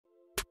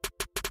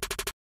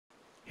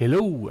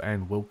Hello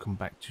and welcome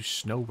back to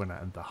SnowRunner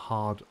and the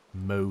hard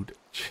mode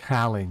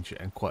challenge,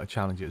 and quite a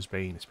challenge it has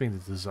been. It's been a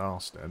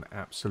disaster, an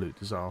absolute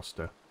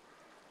disaster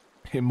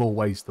in more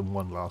ways than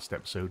one last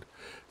episode,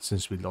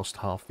 since we lost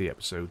half the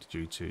episode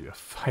due to a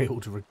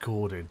failed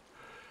recording.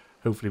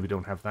 Hopefully we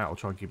don't have that. I'll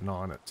try and keep an eye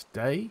on it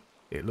today.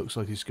 It looks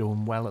like it's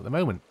going well at the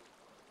moment.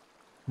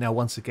 Now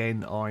once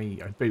again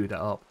I booted it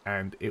up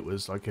and it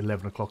was like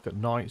 11 o'clock at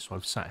night, so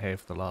I've sat here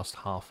for the last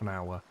half an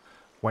hour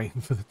waiting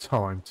for the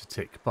time to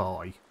tick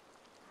by.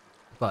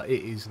 But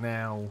it is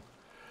now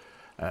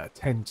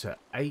 10 to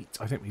 8.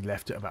 I think we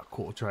left at about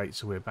 7:45,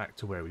 so we're back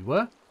to where we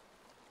were.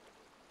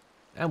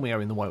 And we are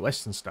in the White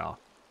Western Star.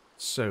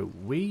 So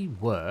we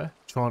were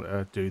trying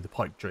to do the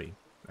pipe dream.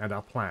 And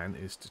our plan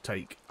is to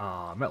take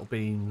our metal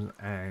beams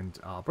and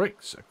our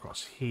bricks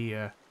across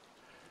here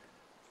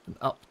and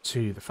up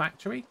to the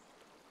factory.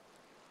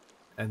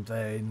 And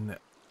then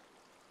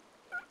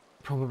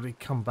probably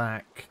come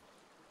back.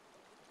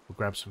 We'll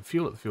grab some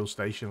fuel at the fuel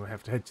station. We'll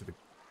have to head to the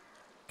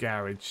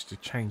garage to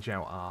change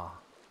out our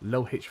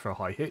low hitch for a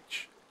high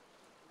hitch,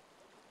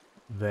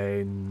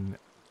 then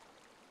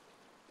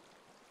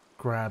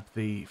grab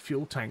the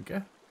fuel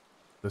tanker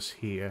that's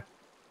here.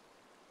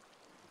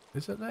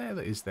 Is it there?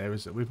 That is there,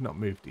 is it? We've not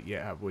moved it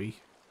yet, have we?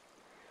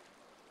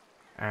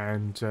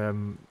 And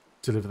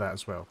deliver that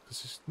as well,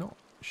 because it's not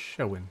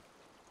showing.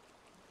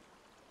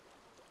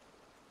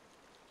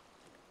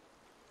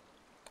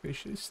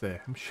 It's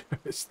there, I'm sure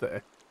it's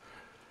there.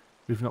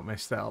 We've not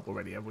messed that up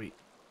already, have we?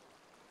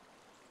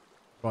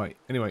 Right,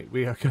 anyway,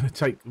 we're gonna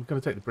take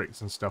the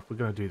bricks and stuff. We're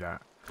gonna do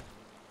that.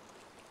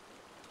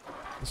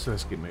 So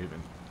let's get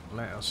moving.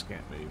 Let us get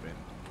moving.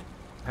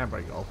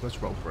 Handbrake off,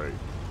 let's roll through.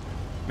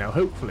 Now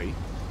hopefully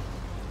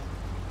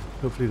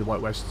the White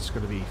West is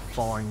gonna be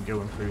fine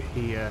going through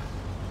here.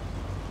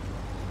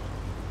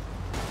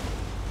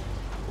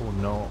 Or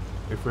not.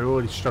 If we're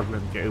already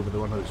struggling to get over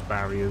one of those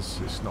barriers,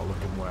 it's not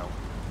looking well.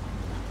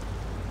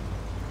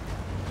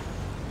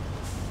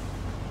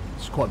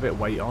 There's quite a bit of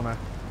weight on her.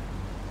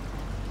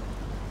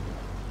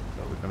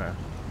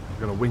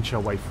 We're gonna winch our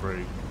way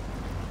through.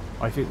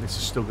 I think this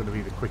is still going to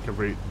be the quicker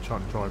route than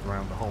trying to drive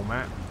around the whole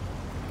map.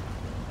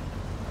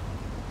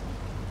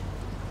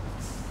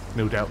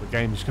 No doubt the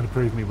game is going to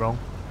prove me wrong.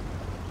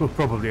 We'll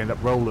probably end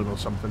up rolling or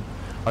something.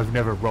 I've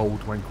never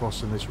rolled when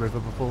crossing this river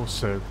before,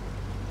 so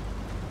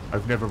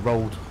I've never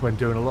rolled when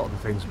doing a lot of the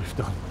things we've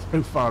done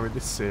so far in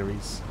this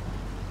series.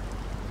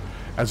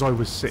 As I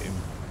was sitting,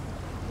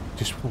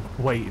 just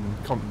waiting,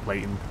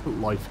 contemplating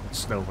life in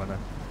SnowRunner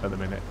at the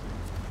minute.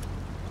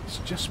 It's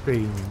just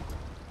been...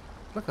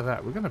 Look at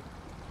that, we're gonna...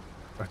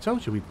 I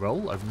told you we'd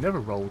roll. I've never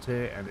rolled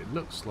here, and it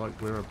looks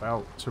like we're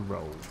about to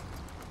roll.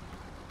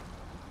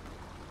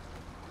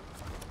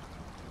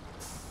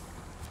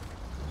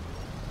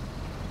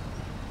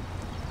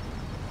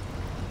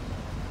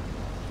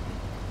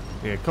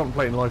 Yeah,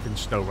 contemplating life in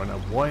SnowRunner.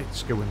 Why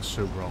it's going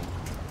so wrong?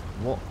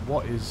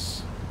 What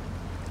is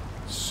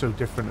so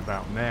different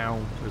about now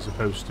as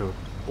opposed to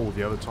all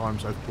the other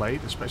times I've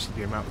played, especially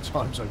the amount of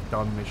times I've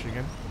done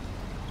Michigan?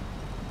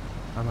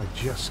 And I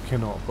just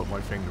cannot put my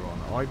finger on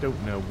it. I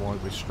don't know why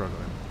we're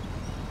struggling.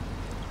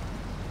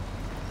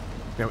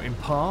 Now, in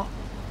part,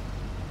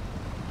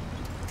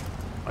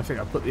 I think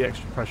I put the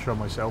extra pressure on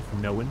myself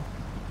knowing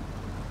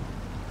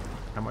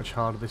how much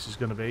harder this is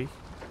going to be.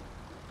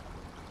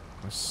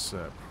 Let's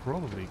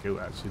probably go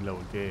actually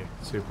lower gear,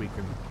 see if we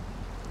can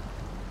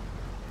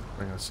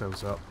bring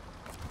ourselves up.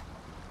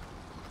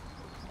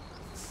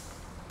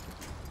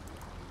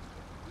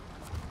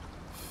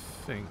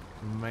 I think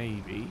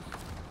maybe...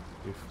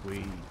 if we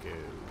go...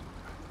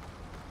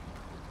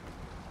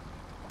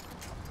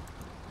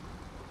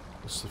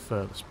 What's the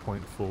furthest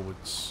point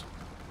forwards?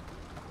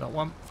 That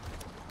one?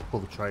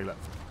 Pull the trailer.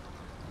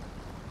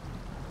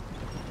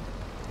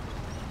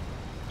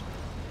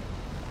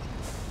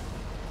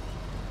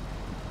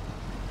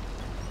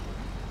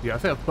 Yeah, I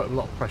think I've put a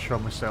lot of pressure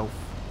on myself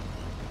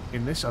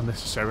in this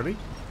unnecessarily.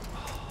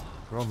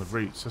 We're on the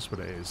roots, that's what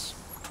it is.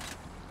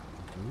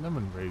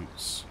 Lemon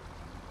roots.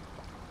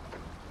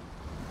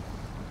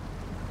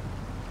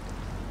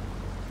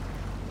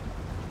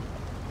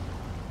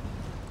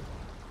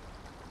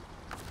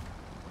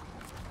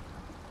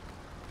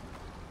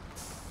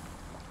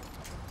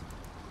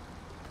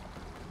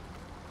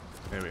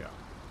 There we are.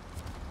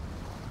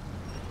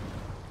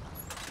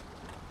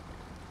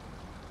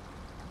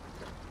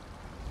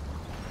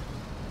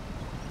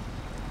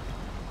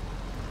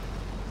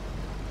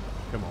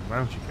 Come on,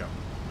 round you come.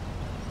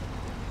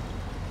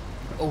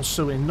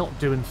 Also, in not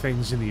doing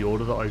things in the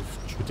order that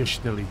I've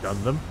traditionally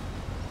done them,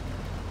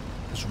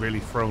 it's really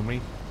thrown me.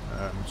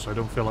 So I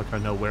don't feel like I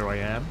know where I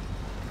am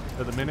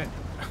at the minute,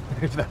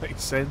 if that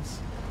makes sense.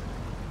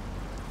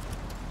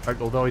 Like,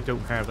 although I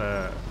don't have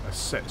a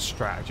set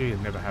strategy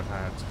and never have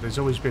had, there's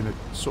always been a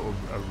sort of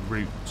a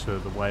route to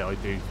the way I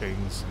do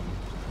things.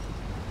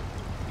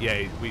 And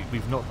yeah,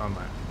 we've not done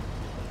that.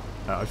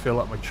 I feel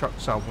like my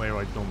trucks aren't where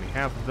I'd normally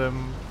have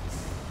them.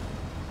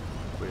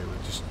 We're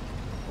just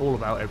all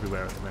about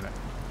everywhere at the minute.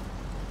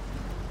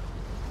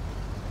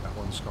 That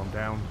one's gone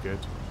down, good.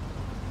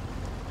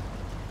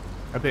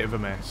 a bit of a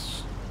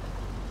mess.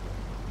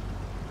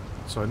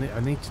 So I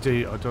need to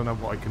do, I don't know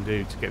what I can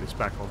do to get this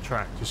back on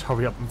track. Just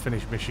hurry up and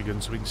finish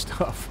Michigan so we can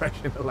start fresh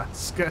in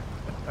Alaska.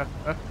 I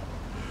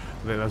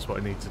think that's what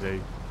I need to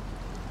do.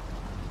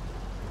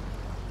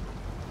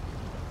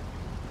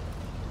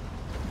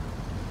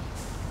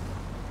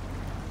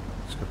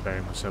 Just gonna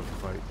bury myself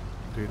if I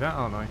do that,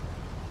 aren't I?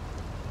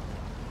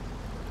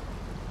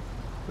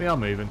 We are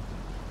moving.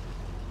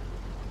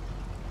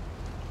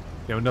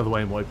 You know, another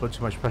way in why I put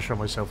too much pressure on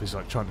myself is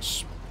like trying to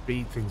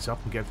speed things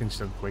up and get things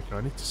done quicker.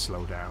 I need to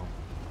slow down.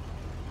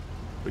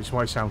 Which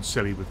might sound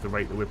silly with the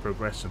rate that we're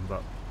progressing,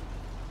 but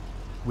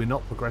we're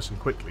not progressing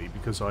quickly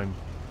because I'm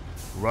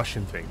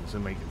rushing things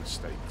and making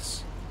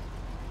mistakes.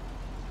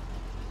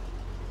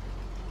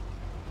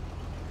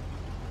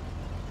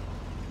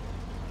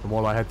 And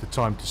while I had the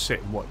time to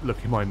sit and look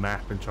at my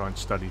map and try and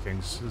study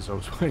things as I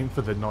was waiting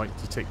for the night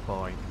to tick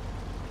by,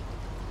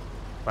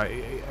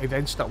 I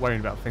then start worrying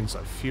about things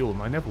like fuel,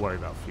 and I never worry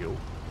about fuel.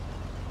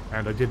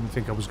 And I didn't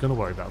think I was going to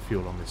worry about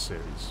fuel on this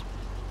series.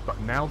 But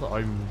now that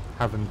I'm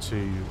having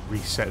to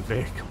reset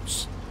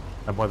vehicles,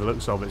 and by the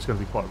looks of it, it's going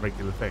to be quite a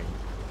regular thing,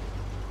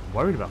 I'm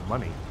worried about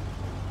money.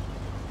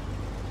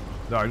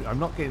 No, I'm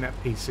not getting that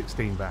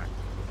P16 back.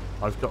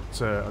 I'm going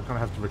to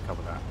have to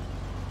recover that.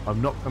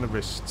 I'm not going to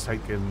risk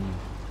taking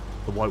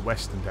the White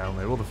Western down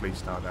there, or the Fleet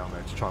Star down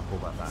there, to try and pull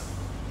that back.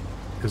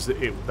 Because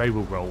they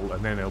will roll,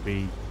 and then it'll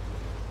be,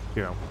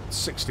 you know,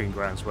 16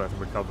 grand's worth of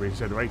recovery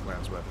instead of 8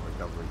 grand's worth of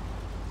recovery.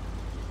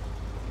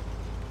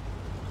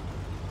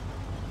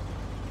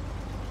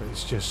 But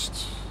it's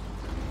just...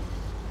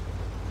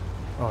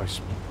 oh,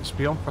 it's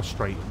beyond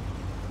frustrating,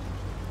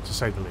 to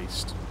say the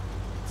least.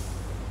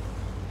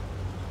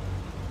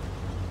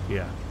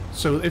 Yeah.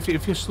 So if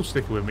you're still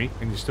sticking with me,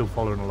 and you're still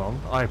following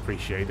along, I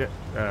appreciate it.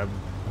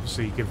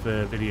 Obviously, give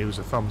the videos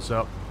a thumbs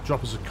up.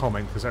 Drop us a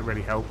comment, because that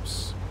really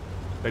helps.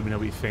 Let me know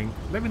what you think.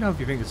 Let me know if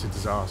you think it's a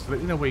disaster.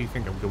 Let me know where you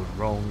think I'm going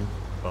wrong,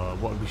 or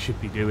what we should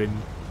be doing.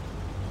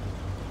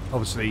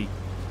 Obviously,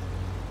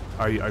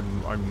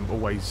 I'm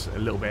always a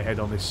little bit ahead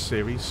on this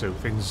series, so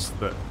things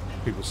that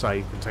people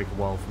say can take a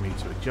while for me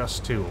to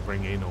adjust to, or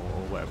bring in, or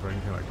whatever,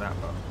 anything like that.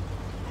 But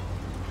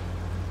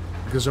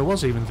because I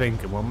was even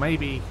thinking, well,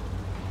 maybe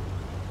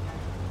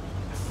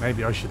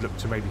I should look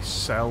to maybe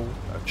sell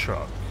a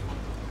truck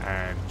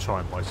and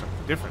try and buy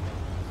something different.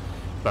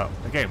 But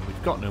again,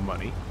 we've got no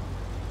money.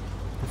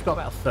 We've got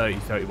about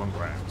 31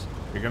 grand.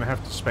 We're going to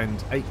have to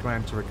spend 8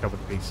 grand to recover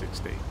the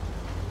P60.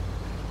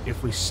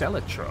 If we sell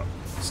a truck,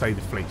 say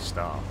the Fleet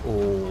Star,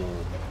 or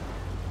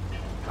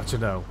I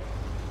don't know,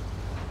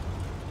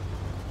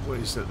 what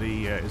is it?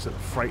 Is it the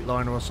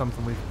Freightliner or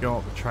something we've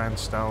got? The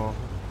Transstar?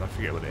 I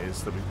forget what it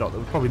is that we've got that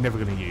we're probably never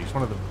going to use.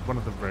 One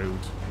of the road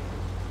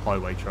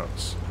highway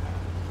trucks.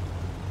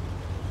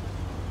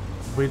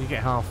 Really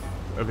get half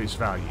of its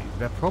value.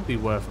 They're probably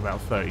worth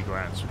about 30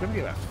 grand, so we're going to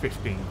get about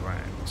 15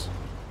 grand.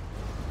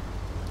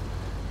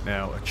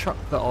 Now, a truck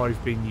that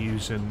I've been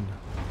using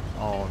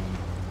on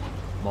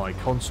my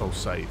console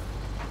save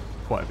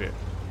quite a bit.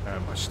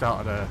 I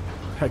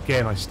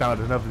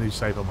started another new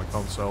save on my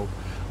console.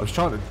 I was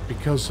trying to,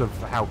 because of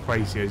how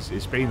crazy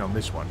it's been on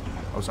this one,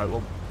 I was like,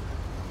 well,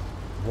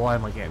 why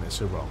am I getting it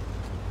so wrong?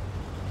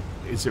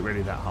 Is it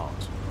really that hard?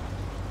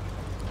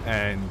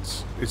 And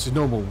it's a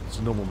normal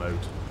mode.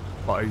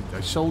 But I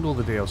sold all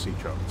the DLC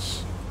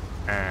trucks,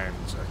 and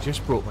I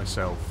just brought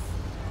myself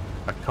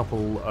a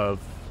couple of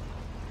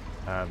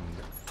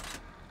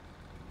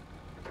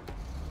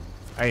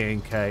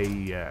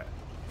A&K.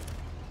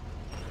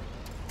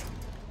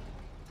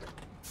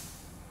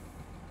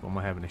 What am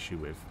I having an issue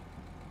with?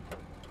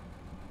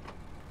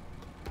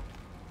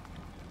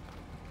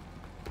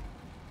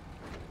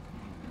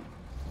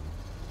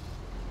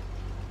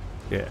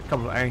 Yeah, a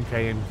couple of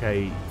A&K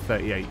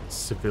MK38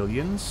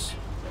 civilians.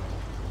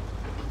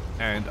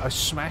 And I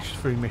smashed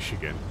through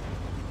Michigan,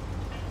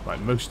 like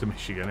most of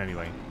Michigan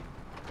anyway,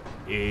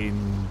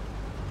 in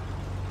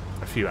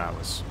a few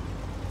hours.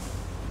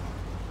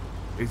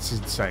 It's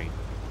insane.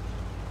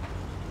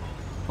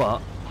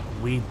 But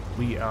we've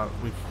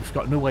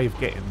got no way of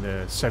getting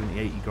the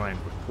 70-80 grand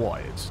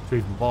required to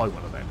even buy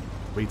one of them.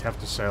 We'd have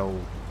to sell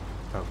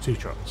 2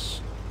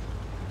 trucks,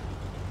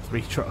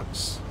 3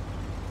 trucks,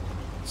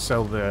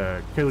 sell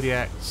the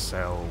Kodiak,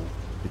 sell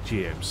the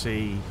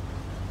GMC,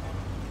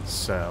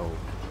 sell,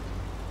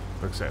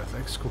 like I said, I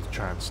think it's called the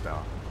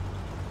Transstar.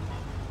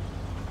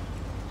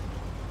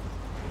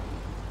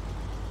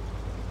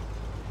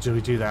 Do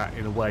we do that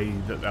in a way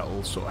that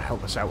will sort of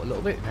help us out a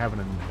little bit in having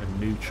a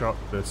new truck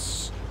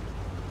that's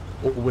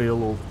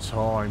all-wheel all the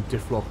time,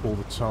 diff lock all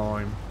the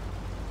time?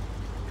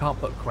 Can't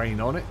put a crane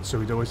on it, so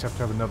we'd always have to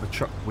have another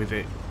truck with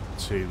it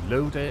to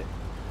load it.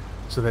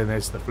 So then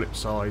there's the flip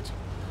side.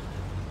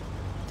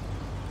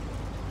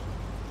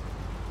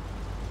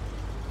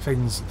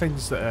 Things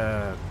that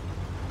are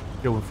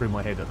going through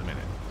my head at the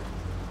minute.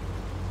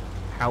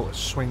 How to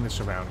swing this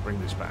around and bring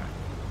this back.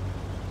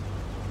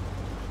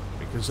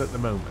 Because at the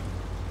moment,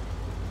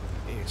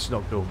 it's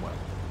not going well.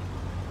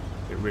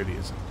 It really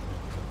isn't.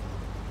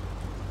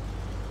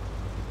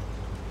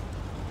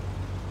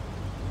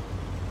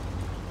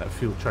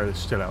 fuel trailer's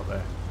still out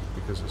there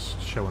because it's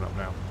showing up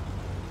now.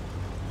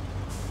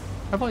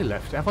 Have I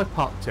left it? Have I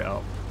parked it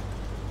up?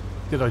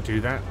 Did I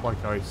do that?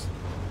 Like I...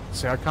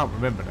 See, I can't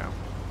remember now.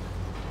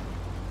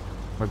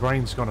 My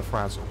brain's gone a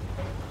frazzle.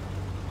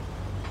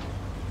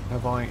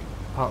 Have I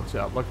parked it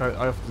up? Like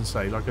I often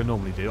say, like I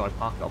normally do, I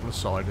park it up on the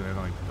side and then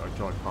I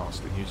drive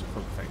past it and use it for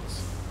other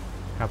things.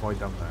 Have I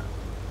done that?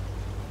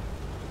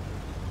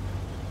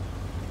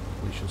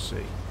 We shall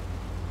see.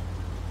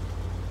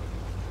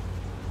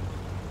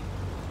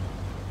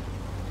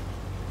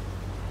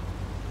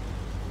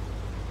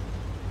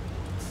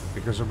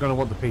 Because I'm going to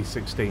want the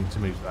P16 to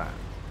move that.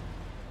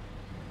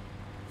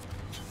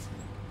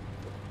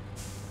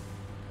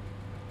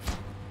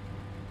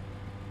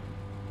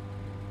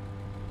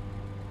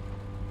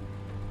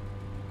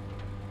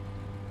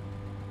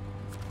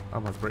 Are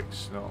my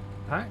bricks not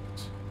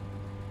packed?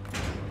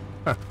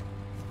 Huh.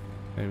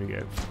 There we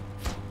go.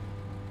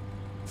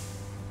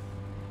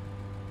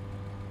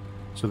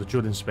 So the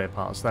drilling spare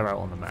parts, they're out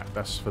on the map.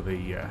 That's for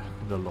the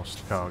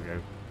lost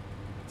cargo.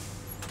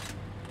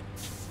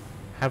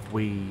 Have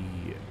we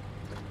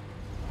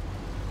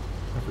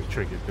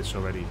triggered this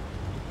already?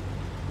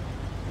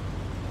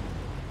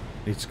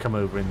 Needs to come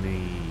over in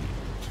the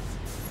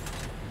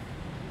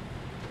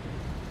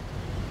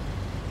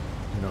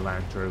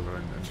Land Rover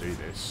and do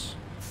this.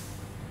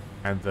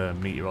 And the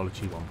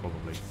meteorology one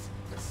probably.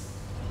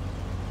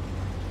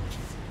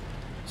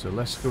 So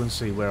let's go and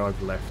see where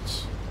I've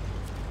left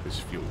this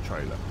fuel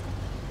trailer.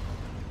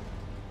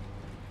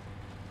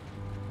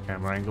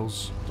 Camera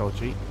angles,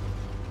 dodgy.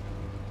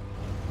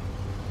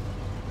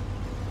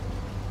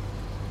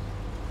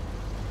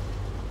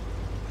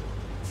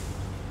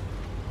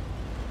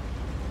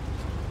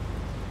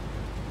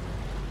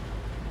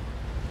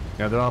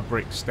 Now there are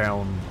bricks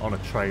down on a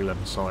trailer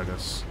beside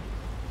us.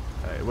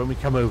 When we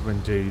come over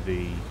and do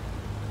the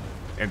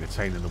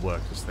entertaining the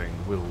workers thing,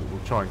 we'll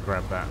try and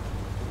grab that,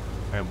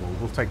 and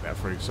we'll take that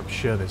through. So I'm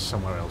sure there's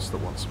somewhere else that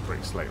wants some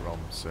bricks later on,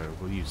 so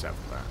we'll use that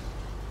for that.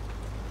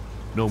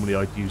 Normally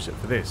I'd use it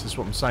for this. That's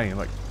what I'm saying.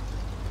 Like,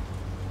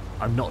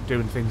 I'm not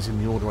doing things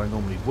in the order I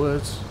normally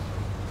would,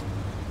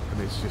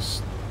 and it's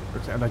just,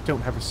 and I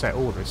don't have a set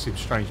order. It seems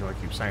strange when I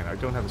keep saying that. I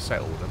don't have a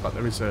set order, but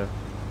there is a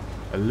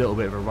little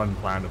bit of a run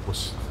plan of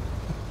what's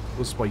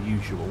my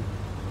usual,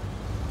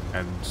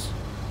 and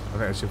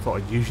I thought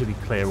I'd usually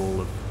clear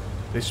all of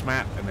this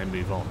map and then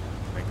move on,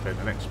 and then clear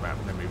the next map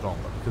and then move on.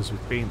 But because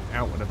we've been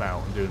out and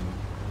about and doing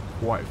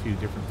quite a few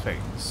different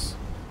things,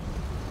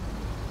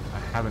 I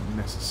haven't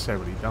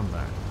necessarily done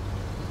that.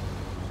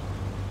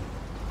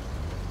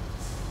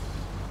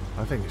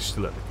 I think it's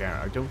still at the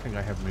garage. I don't think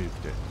I have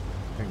moved it.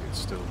 I think it's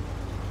still...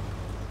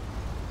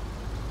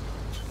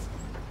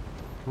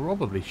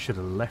 Probably should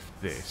have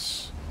left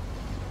this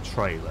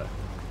trailer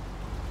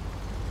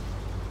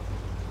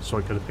so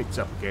I could have picked it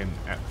up again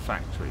at the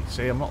factory.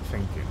 See, I'm not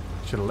thinking.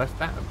 Should have left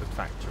that at the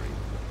factory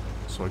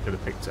so I could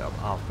have picked it up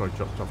after I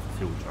dropped off the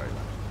fuel trailer.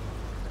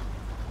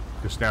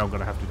 Because now I'm going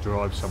to have to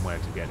drive somewhere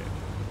to get it.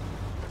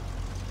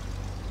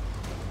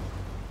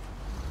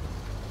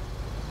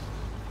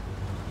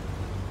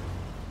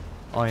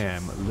 I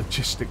am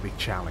logistically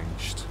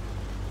challenged,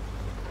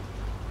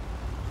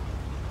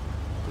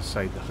 to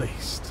say the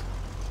least.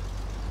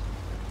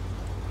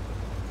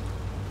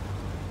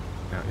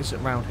 Now, is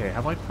it around here?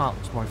 Have I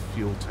parked my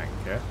fuel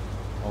tanker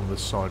on the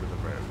side of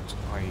the road?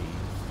 I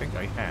think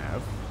I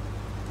have.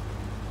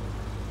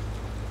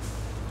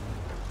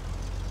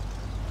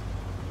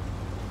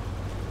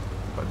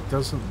 But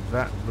doesn't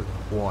that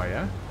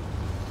require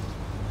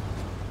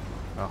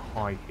a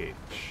high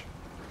hitch?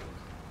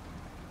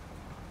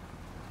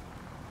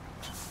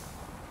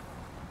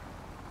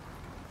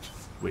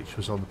 Which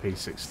was on the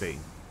P16.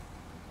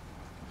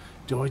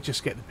 Do I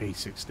just get the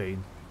P16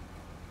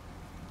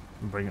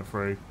 and bring it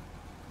through?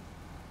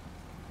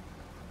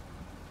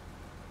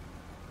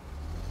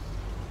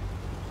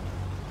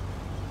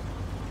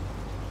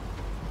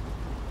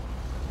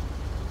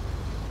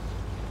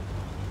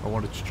 I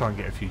wanted to try and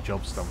get a few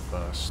jobs done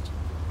first.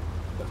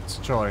 But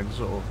to try and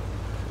sort of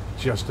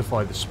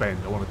justify the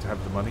spend, I wanted to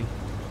have the money.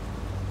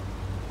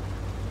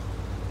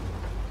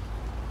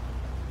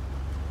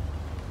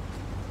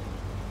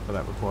 But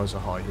that requires a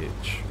high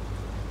hitch.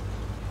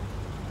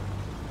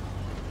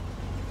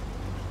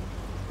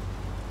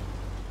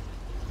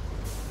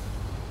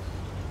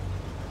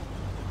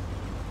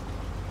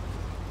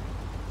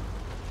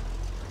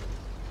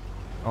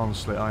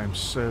 Honestly, I am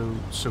so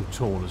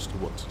torn as to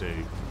what to do in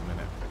a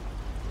minute.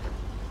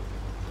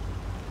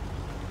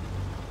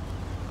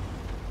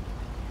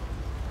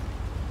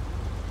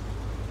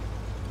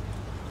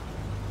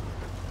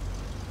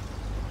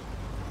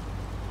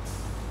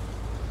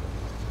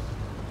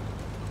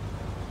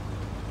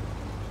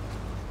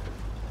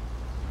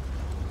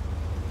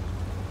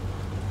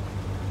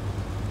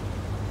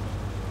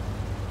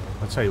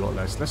 I'll tell you what,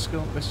 let's just go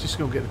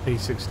and get the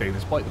P16.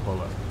 Let's bite the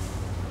bullet.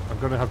 I'm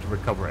going to have to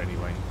recover it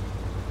anyway.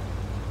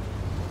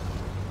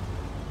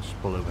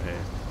 Just pull over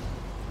here.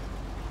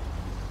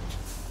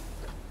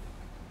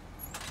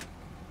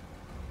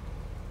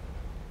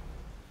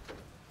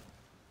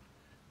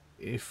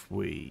 if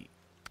we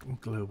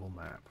global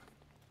map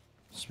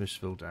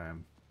Smithsville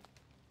Dam,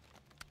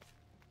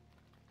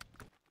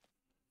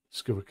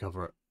 let's go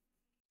recover it.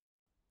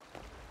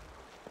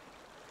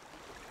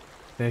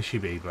 There she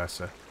be, bless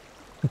her.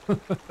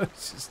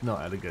 She's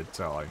not had a good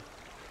time.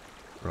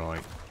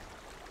 Right.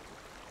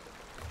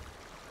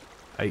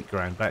 8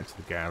 grand back to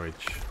the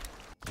garage.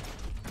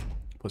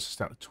 Puts us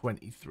down to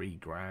 23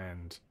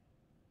 grand.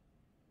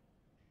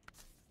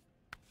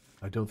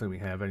 I don't think we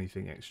have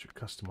anything extra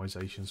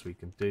customizations we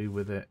can do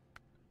with it.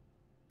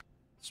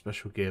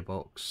 Special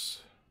gearbox.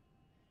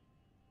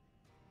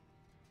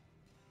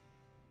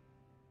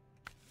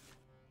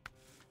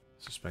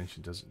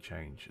 Suspension doesn't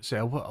change. So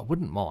I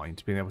wouldn't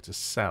mind being able to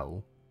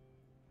sell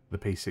the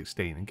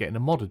P16 and getting a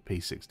modded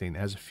P16 that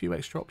has a few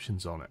extra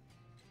options on it.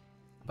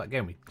 But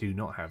again, we do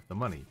not have the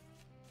money.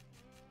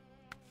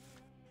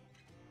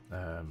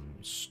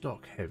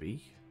 Stock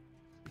heavy.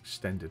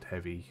 Extended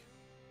heavy.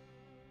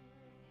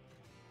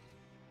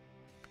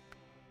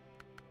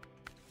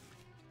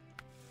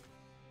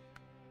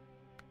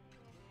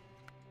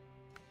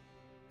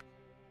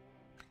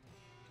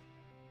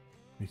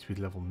 Need to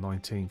be level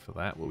 19 for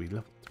that. Well,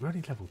 we're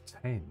only level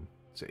 10.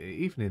 So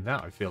even in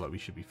that, I feel like we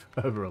should be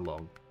further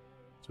along.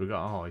 So we've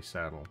got a high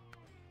saddle.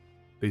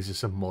 These are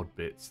some mod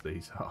bits,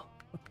 these are.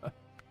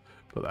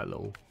 Put that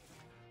little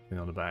thing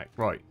on the back.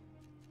 Right.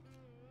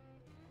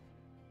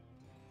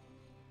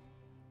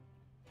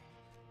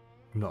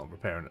 I'm not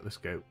repairing it. Let's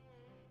go.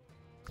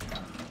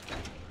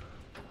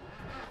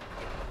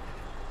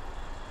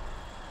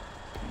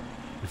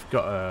 We've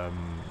got a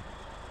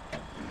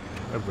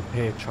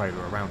repair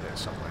trailer around it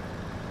somewhere.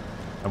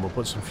 And we'll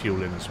put some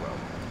fuel in as well.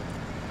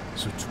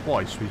 So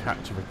twice we've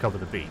had to recover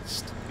the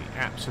beast. The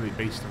absolute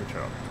beast of a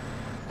truck.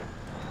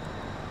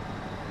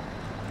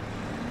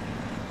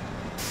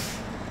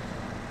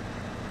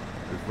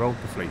 We've rolled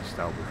the Fleet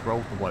Style, we've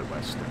rolled the White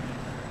Western.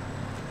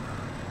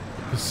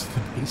 This is the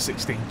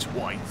P16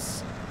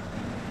 twice.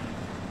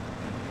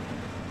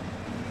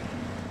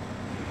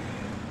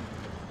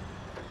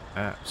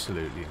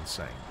 Absolutely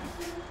insane.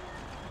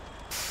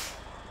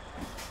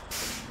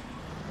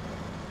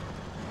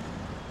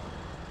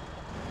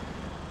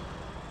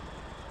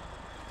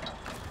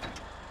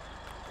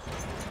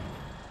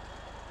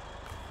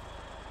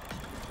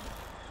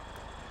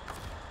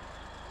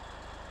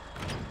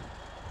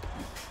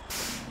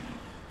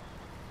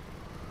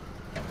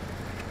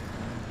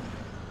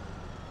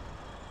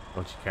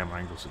 Dodgy camera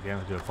angles again,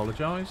 I do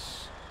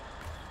apologise.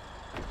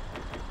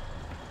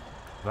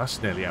 That's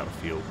nearly out of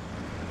fuel.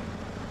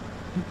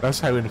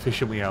 That's how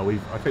inefficient we are.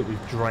 I think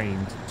we've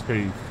drained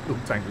 2 fuel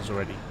tankers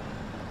already.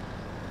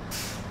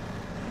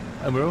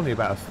 And we're only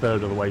about a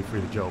third of the way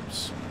through the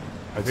jobs.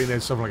 I think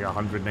there's something like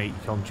 180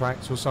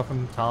 contracts or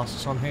something,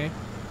 tasks on here.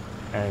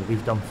 And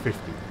we've done 50.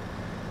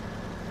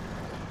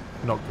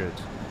 Not good.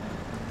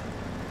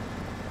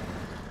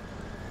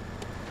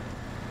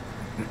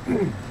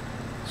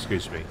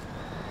 Excuse me.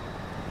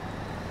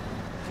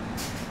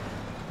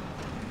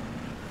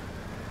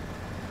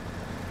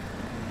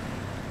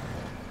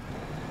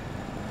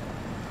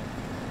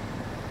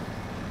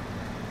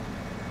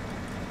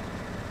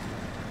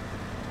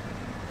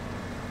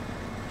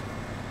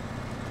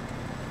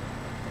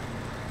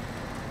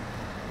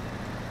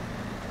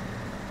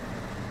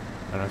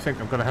 And I think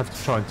I'm going to have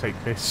to try and take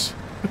this.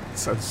 It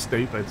sounds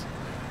stupid.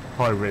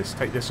 High risk.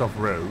 Take this off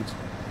road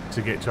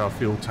to get to our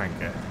fuel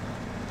tanker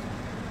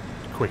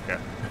quicker,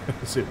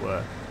 as it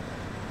were.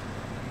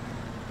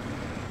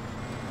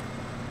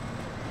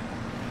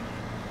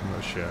 I'm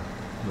not sure.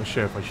 I'm not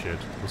sure if I should.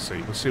 We'll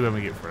see. We'll see when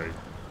we get through.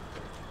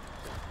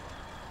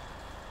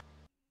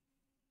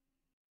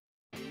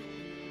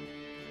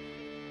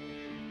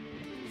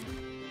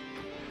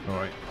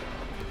 Alright.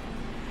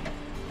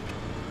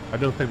 I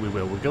don't think we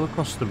will. We'll go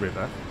across the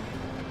river.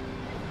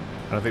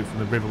 And I think from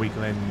the river we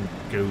can then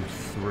go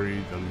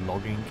through the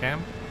logging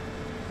camp.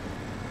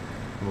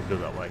 And we'll go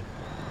that way.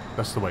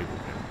 That's the way we'll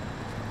go.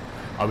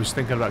 I was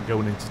thinking about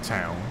going into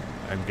town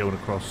and going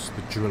across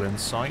the drilling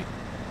site.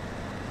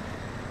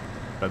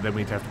 But then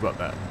we'd have to go up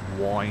that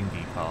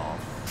windy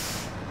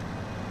path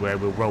where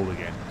we'll roll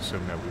again. So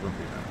no, we won't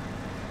do that.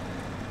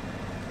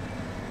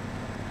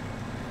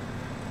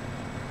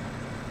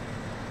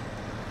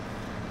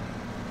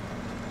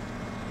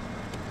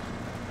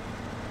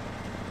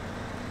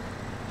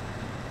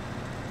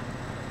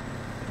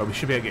 But we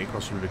should be able to get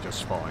across the river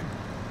just fine.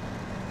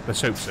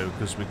 Let's hope so,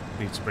 because we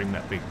need to bring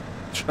that big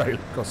trail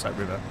across that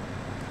river.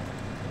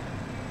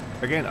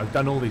 Again, I've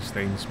done all these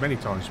things many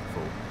times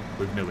before,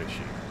 with no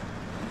issue.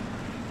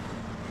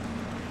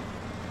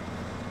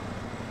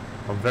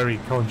 I'm very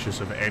conscious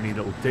of any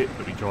little dip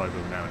that we drive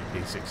over now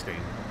in P16,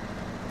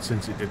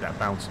 since it did that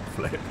bounce and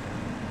flip.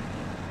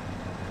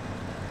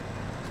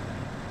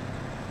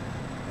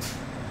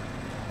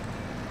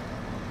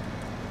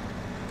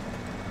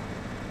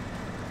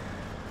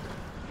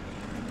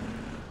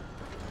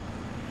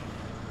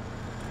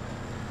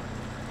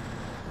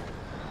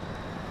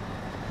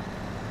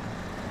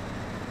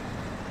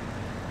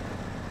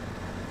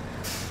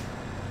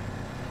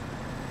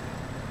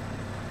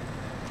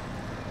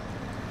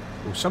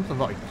 Well, something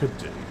that I could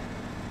do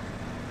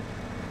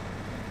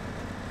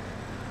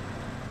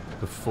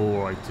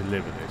before I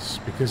deliver this,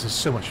 because there's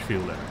so much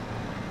fuel in it.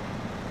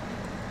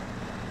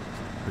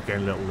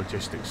 Again, a little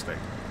logistics thing.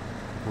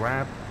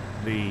 Grab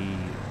the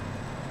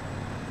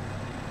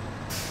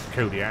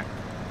Kodiak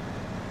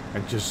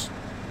and just,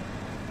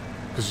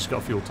 because it's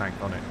got a fuel tank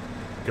on it,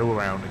 go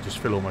around and just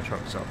fill all my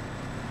trucks up.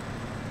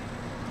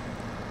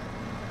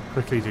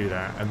 Quickly do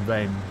that, and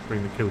then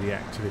bring the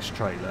Kodiak to this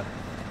trailer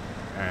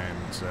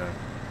and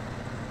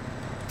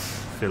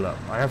fill up.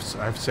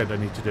 I've said I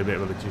need to do a bit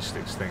of a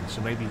logistics thing,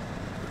 so maybe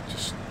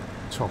just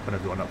topping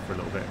everyone up for a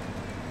little bit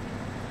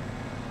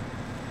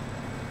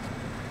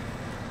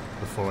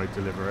before I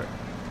deliver it,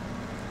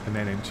 and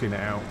then emptying it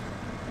out.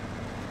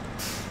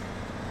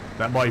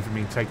 That might even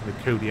mean taking the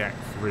Kodiak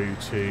through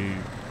to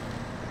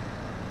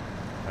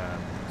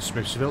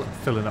Smithsville and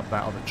filling up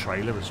that other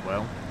trailer as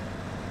well.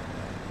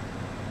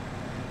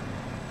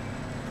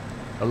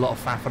 A lot of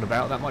faffing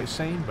about, that might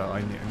seem, but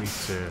I need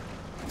to...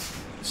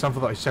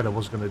 Something that I said I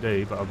was going to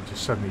do, but I'm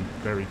just suddenly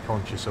very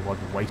conscious of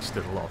I've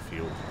wasted a lot of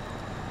fuel.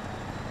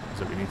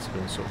 So we need to go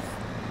and sort of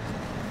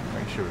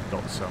make sure we've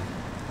got some.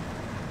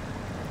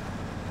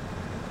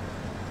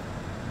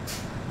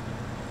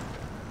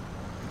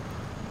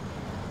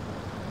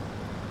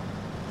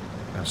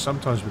 Now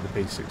sometimes with the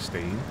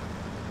B16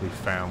 we've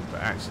found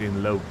that actually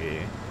in low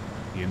gear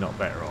you're not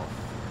better off.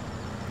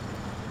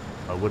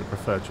 I would have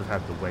preferred to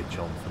have had the wedge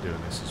on for doing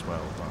this as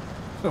well,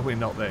 but we're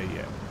not there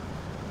yet.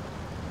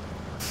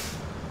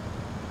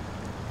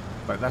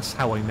 But that's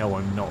how I know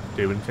I'm not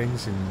doing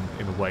things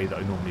in a way that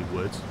I normally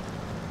would.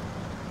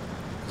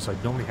 Because I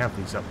normally have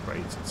these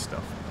upgrades and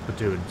stuff for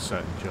doing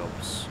certain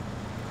jobs.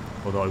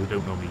 Although I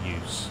don't normally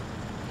use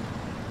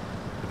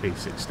the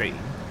B16.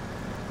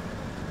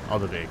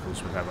 Other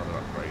vehicles would have other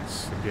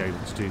upgrades and be able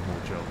to do more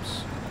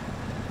jobs.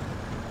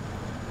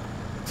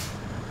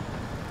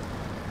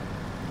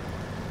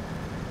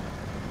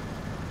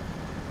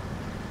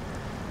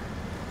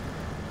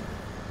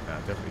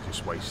 Definitely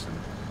just wasting.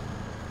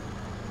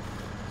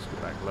 Let's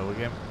go back low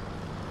again.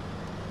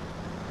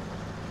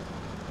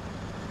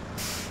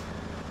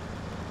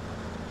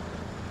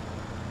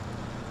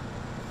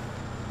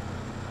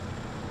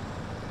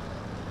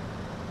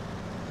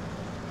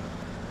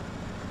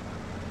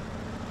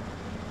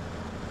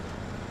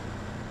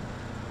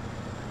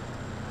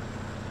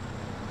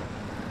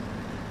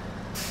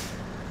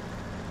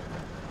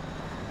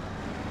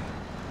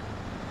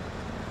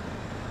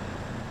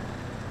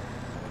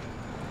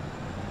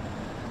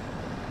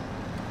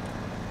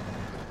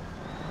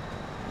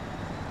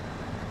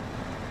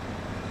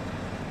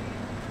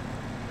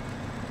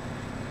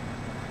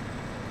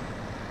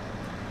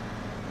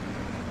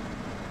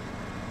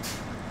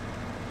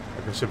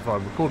 So if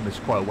I'm recording this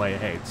quite a way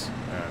ahead,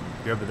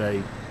 the other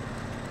day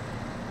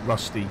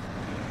Rusty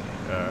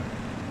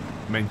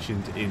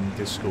mentioned in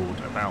Discord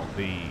about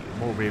the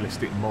more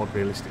realistic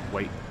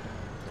weight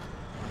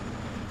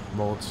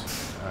mod.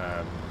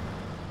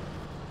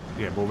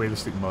 Yeah, more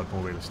realistic mod,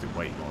 more realistic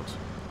weight mod.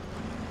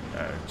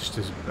 Just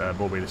as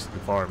more realistic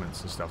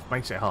environments and stuff.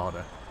 Makes it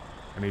harder.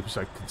 And he was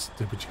like,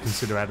 would you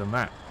consider adding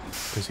that?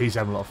 Because he's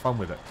having a lot of fun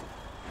with it.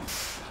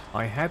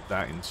 I had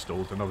that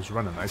installed and I was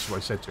running that. That's what I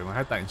said to him. I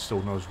had that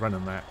installed and I was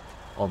running that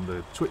on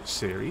the Twitch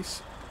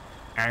series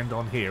and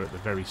on here at the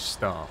very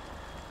start.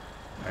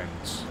 And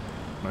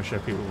I'm not sure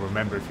if people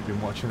remember if you've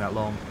been watching that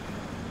long.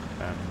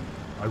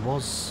 I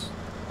was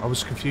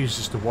confused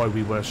as to why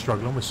we were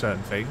struggling with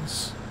certain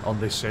things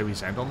on this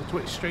series and on the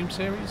Twitch stream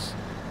series.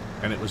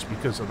 And it was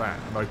because of that.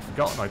 And I'd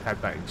forgotten I'd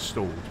had that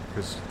installed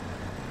because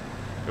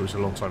it was a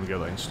long time ago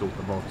that I installed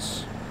the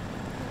mods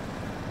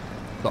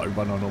that I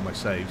run on all my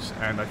saves,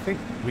 and I think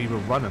we were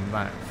running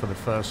that for the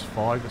first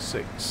 5 or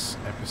 6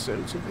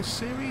 episodes of this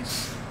series,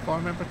 if I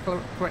remember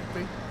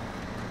correctly.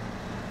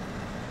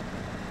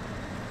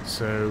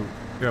 So,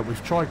 you know,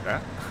 we've tried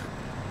that.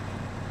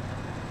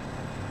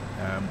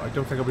 I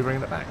don't think I'll be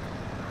bringing it back.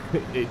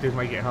 It did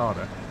make it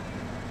harder.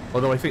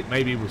 Although I think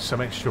maybe with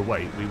some extra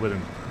weight we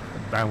wouldn't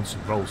bounce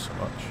and roll so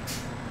much.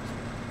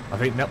 I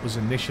think that was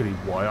initially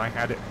why I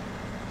had it,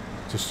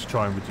 just to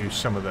try and reduce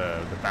some of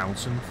the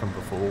bouncing from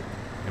before.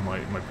 In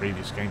my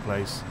previous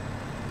gameplays.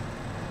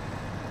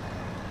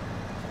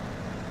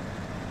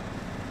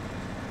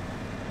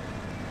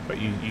 But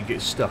you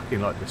get stuck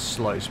in like the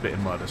slightest bit of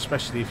mud,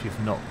 especially if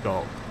you've not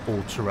got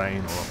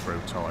all-terrain or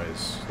off-road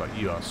tyres. Like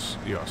you are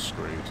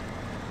screwed.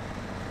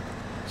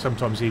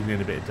 Sometimes even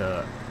in a bit of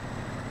dirt.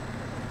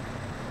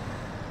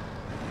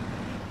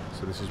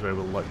 So this is where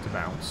we'll like to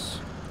bounce.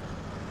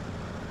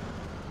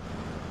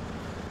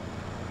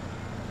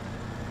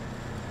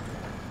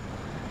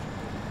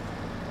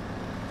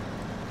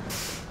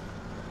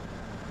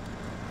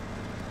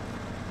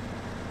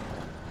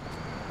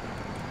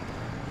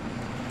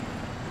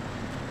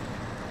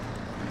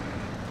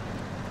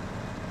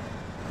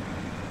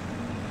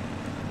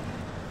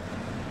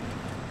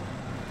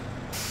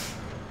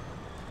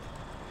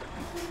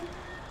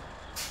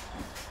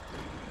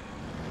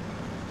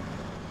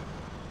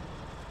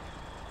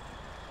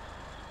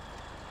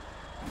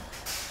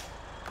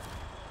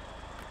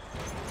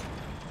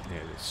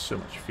 There's so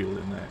much fuel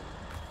in there.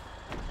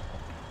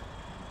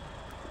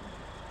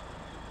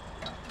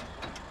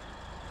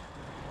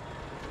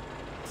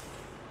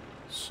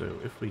 So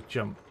if we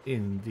jump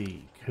in the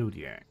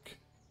Kodiak,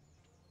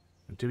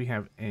 do we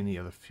have any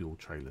other fuel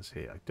trailers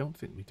here? I don't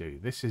think we do.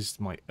 This is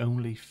my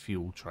only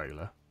fuel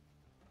trailer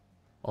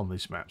on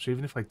this map. So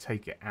even if I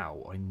take it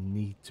out, I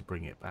need to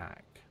bring it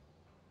back.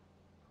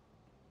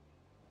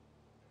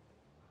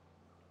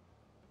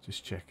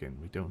 Just checking.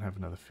 We don't have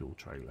another fuel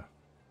trailer.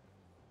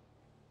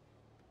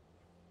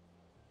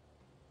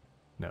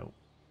 No.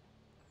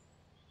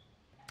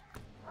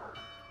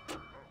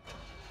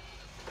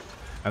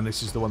 And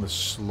this is the one that's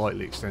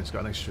slightly extended. It's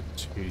got an extra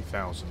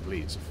 2,000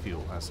 litres of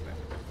fuel, hasn't it?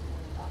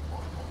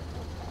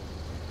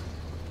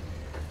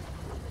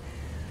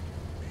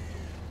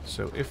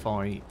 So if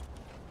I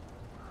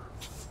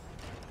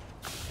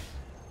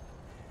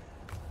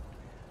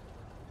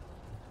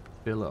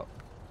fill up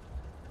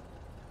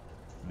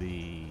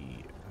the...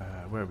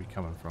 where are we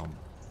coming from?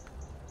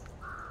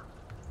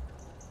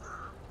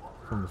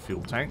 From the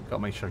fuel tank.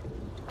 Gotta make sure I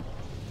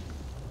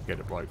get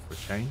it right for a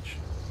change.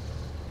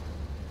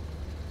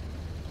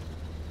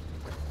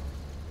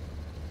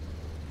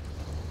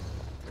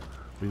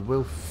 We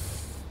will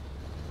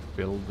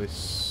fill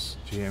this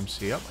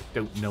GMC up. I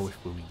don't know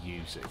if we'll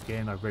use it.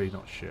 Again, I'm really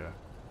not sure.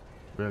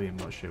 Really am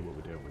not sure what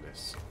we're doing with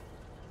this.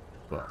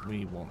 But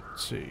we want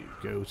to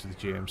go to the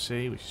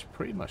GMC, which is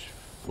pretty much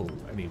full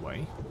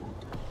anyway.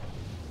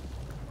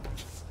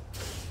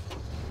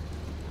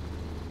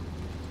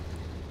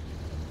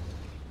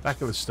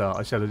 Back at the start,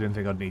 I said I didn't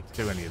think I'd need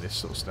to do any of this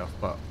sort of stuff,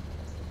 but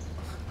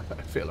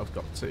I feel I've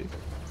got to. And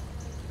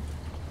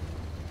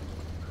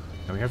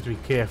we have to be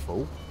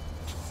careful,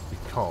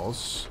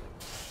 because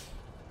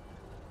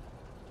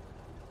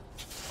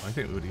I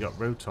think we've already got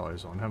road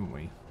tyres on, haven't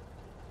we?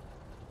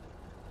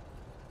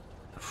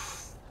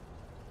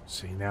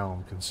 See, now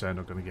I'm concerned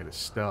I'm going to get it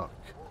stuck.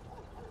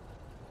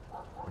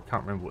 I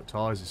can't remember what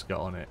tyres it's got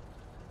on it.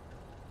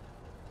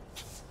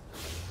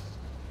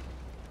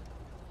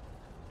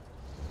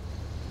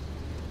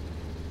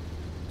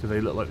 Do they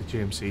look like the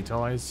GMC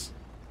tyres?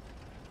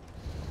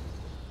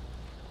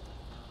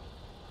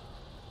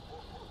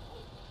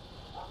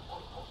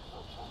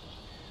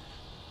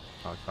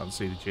 I can't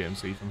see the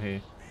GMC from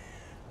here.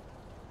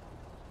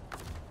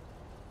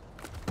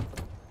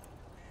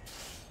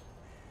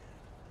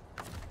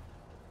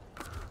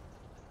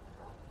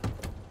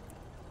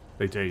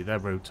 They do, they're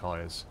road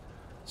tyres.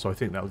 So I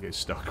think that'll get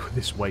stuck with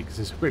this weight because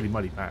it's a really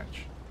muddy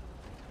patch.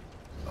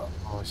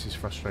 Oh, this is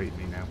frustrating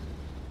me now.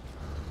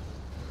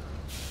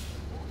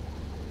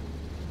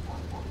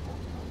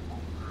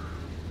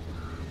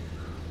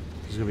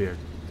 There's going to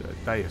be a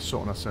day of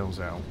sorting ourselves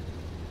out.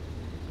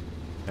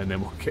 And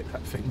then we'll get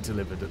that thing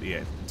delivered at the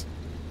end.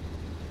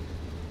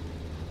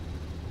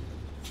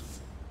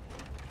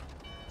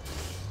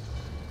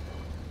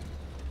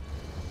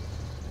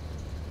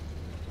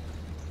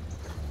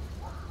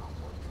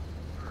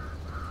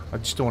 I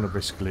just don't want to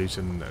risk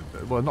losing,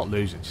 well, not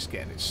losing, just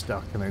getting it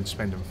stuck and then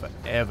spending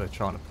forever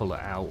trying to pull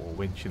it out or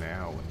winching it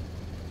out. And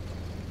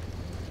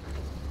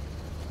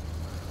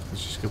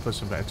let's just go put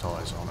some better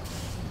tyres on it.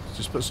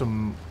 Just put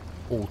some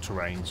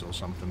all-terrains or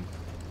something.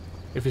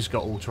 If it's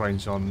got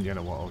all-terrains on, you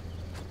know what, I'll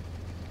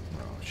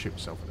shoot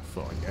myself in the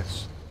foot, I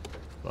guess.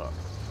 But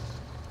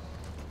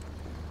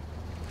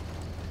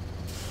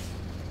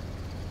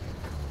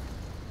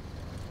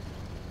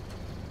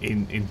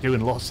in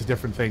doing lots of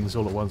different things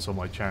all at once on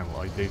my channel,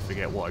 I do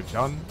forget what I've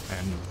done,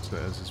 and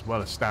as is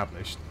well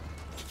established,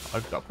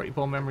 I've got pretty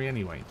poor memory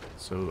anyway,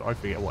 so I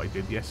forget what I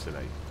did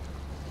yesterday.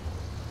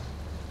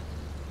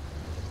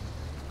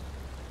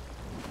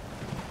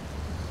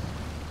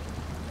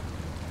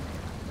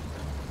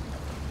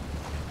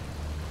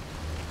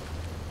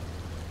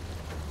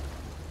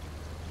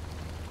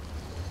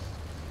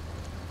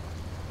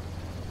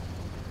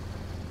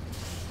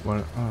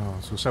 Well,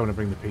 so I want to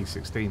bring the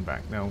P16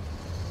 back now.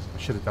 I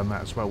should have done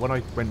that as well. When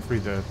I went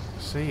through the...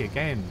 See,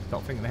 again,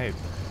 not thinking ahead.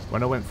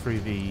 When I went through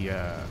the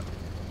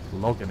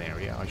login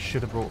area, I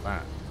should have brought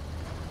that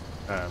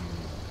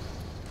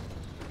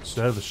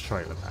service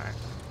trailer back,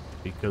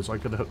 because I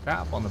could have hooked that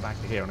up on the back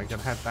of here and I could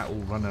have had that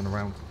all running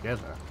around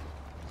together.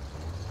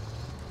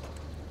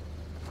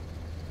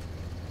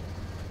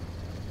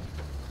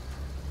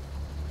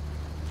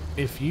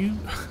 If you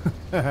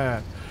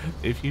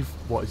if you've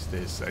watched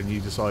this and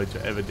you decide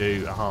to ever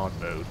do a hard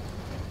mode,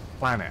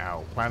 plan it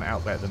out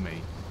better than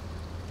me.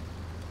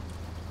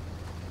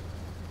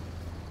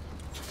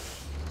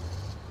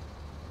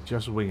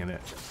 Just winging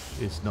it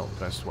is not the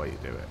best way to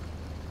do it.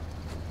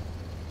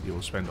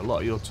 You'll spend a lot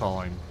of your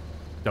time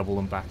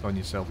doubling back on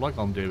yourself like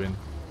I'm doing.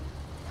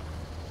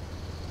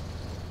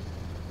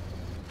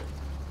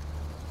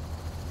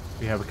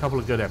 We have a couple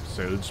of good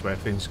episodes where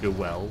things go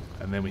well,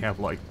 and then we have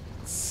like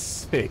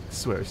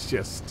 6 where it's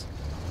just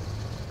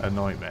a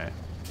nightmare.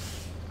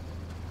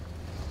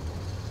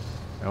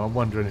 Now I'm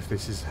wondering if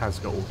this has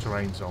got all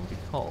terrains on,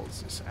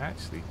 because it's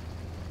actually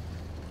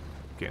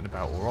getting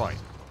about alright.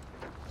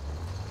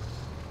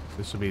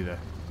 This will be the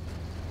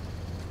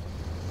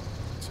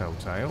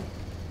telltale.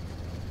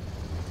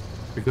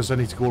 because I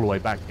need to go all the way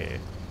back here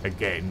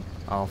again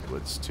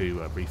afterwards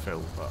to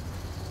refill, but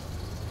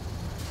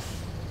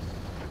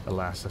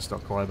alas, let's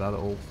not cry about it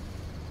all.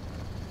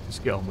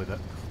 Just get on with it.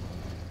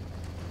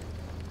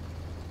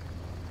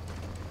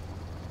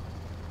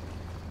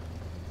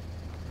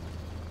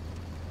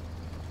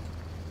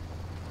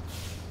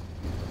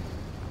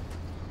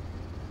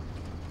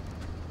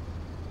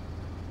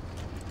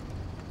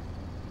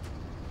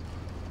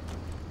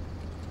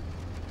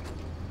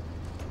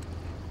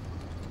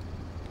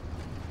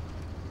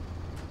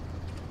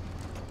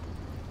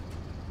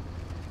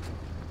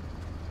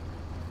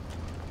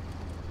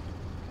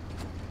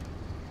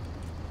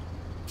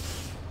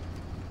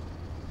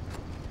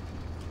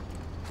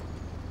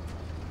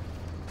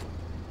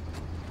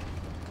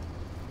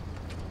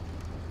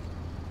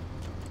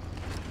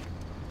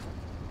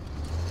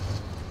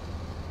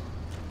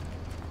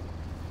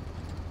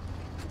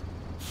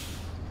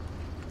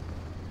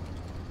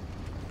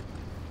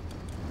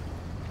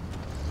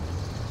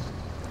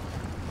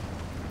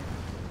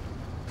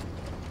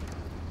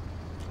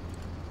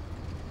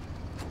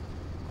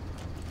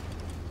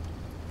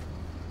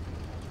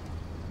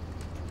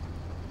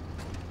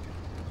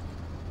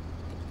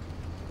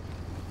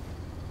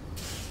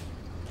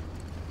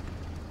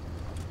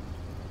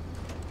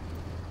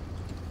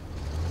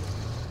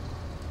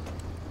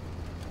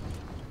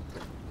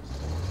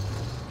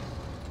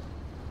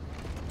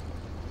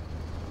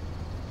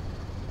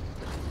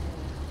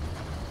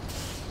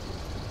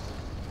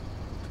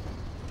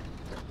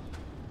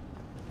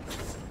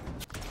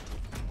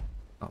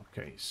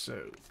 Okay,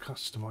 so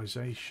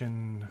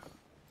customization,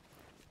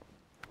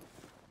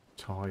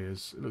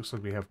 tyres. It looks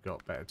like we have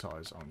got better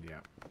tyres on,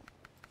 yeah.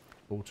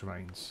 All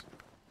terrains.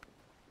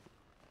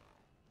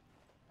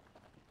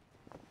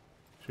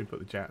 Should we put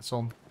the jets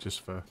on just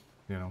for,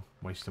 you know,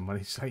 wasting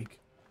money's sake?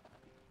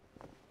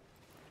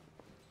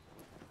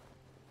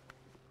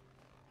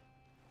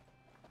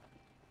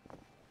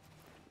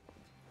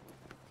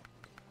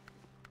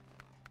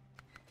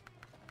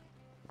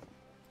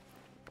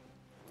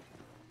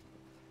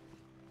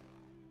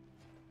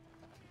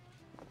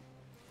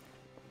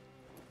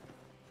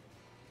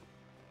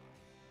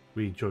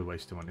 We enjoy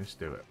wasting money, let's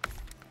do it.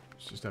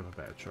 Let's just have a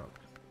better truck.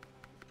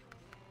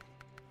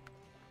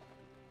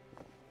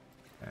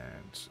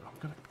 And I'm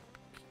gonna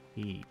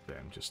keep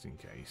them just in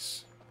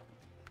case.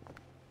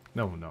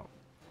 No, we're not.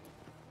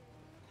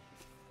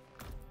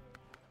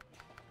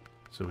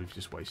 So we've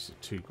just wasted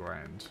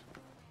 $2,000.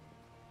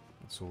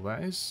 That's all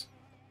that is.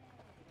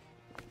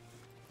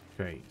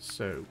 Okay,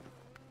 so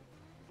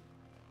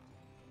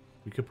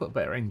we could put a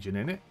better engine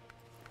in it.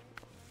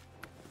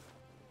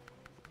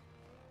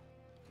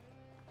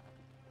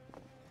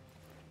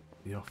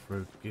 The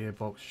off-road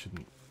gearbox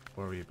shouldn't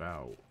worry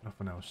about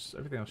nothing else.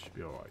 Everything else should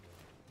be alright.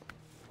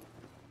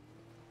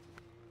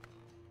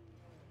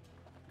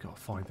 Gotta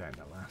find that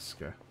in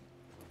Alaska.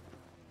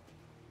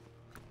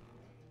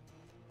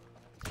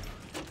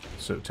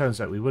 So it turns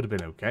out we would have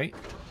been okay,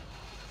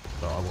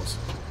 but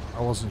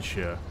I wasn't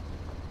sure.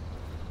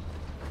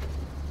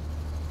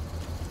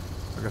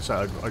 Like I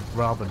said, I'd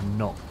rather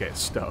not get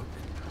stuck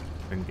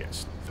than get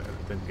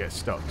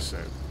stuck. So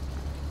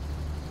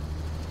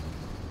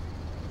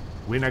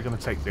we're now going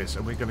to take this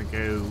and we're going to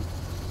go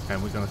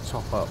and we're going to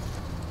top up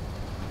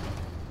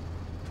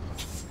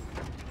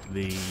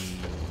the...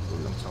 What are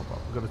we going to top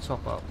up? We're going to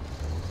top up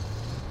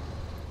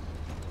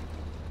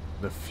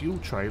the fuel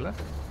trailer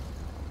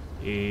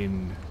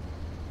in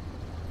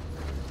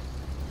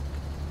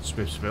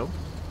Smithsville,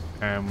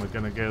 and we're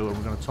going to go and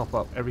we're going to top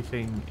up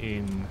everything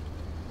in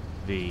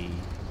the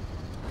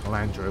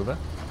Land Rover,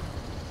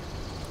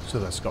 so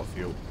that's got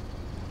fuel.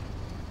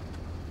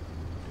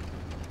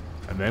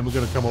 And then we're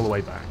going to come all the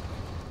way back.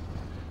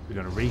 We're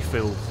going to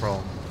refill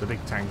from the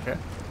big tanker,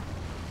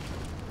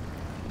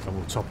 and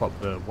we'll top up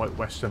the White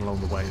Western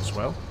along the way as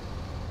well.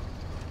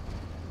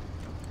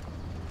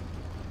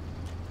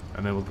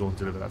 And then we'll go and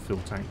deliver that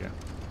fuel tanker.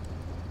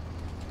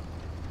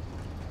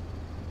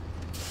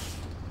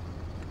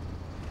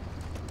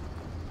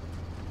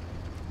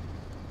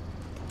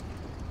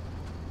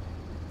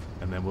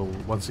 And then we'll,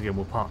 once again,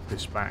 we'll park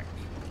this back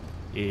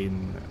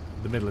in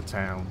the middle of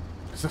town,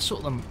 because that's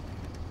sort of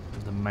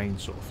the main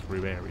sort of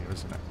through area,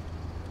 isn't it?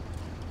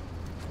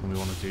 When we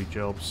want to do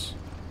jobs.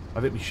 I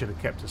think we should have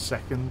kept a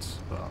second,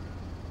 but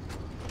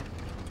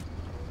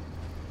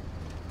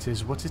it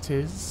is what it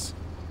is.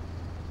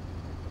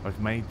 I've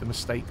made the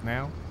mistake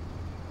now.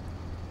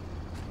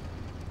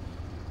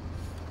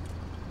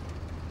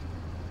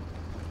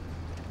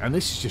 And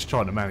this is just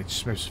trying to manage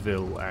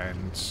Smithsville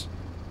and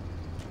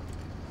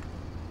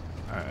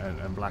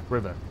Black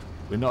River.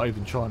 We're not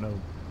even trying to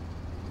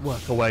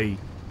work our way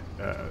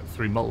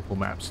through multiple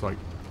maps, like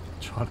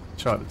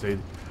trying to do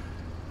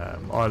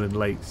Island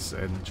Lakes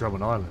and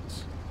Drummond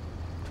Islands.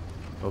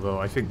 Although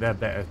I think they're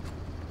better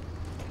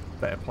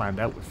planned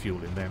out with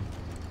fuel in them.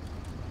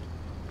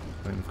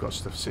 I think we've got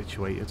stuff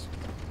situated.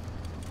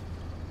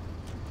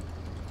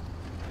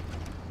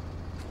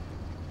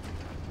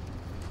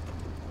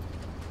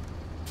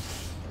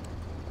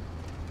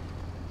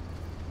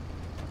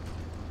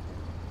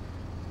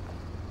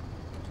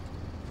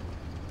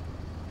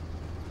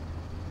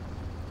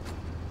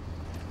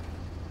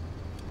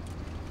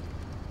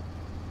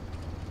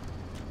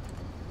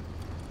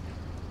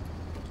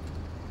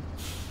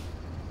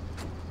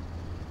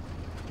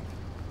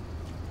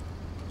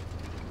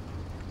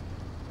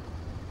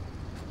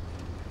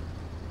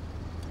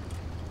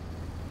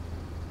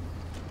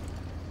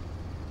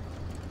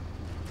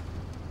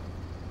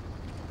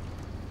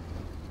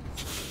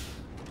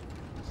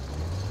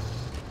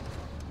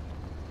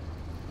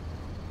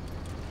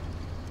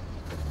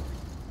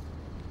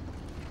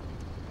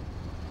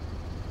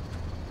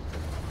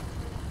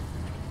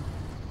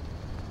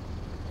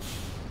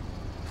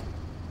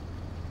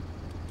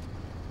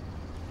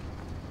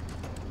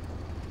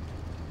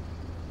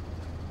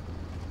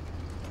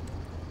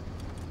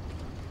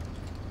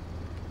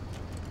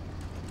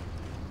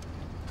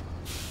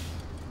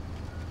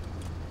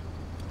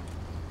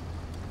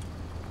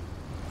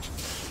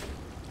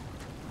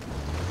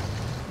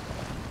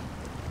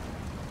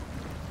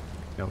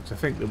 know, 'cause I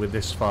think that we're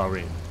this far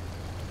in,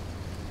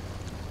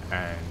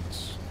 and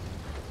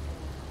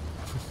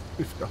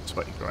we've got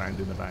 20 grand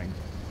in the bank.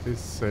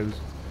 It's so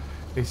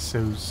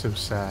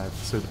sad,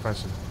 so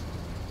depressing.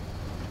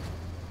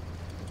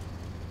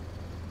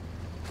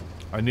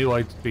 I knew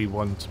I'd be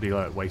one to be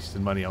like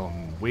wasting money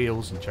on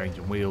wheels and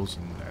changing wheels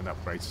and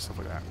upgrades and stuff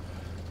like that.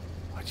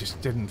 I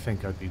just didn't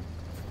think I'd be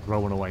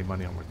throwing away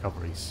money on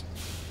recoveries.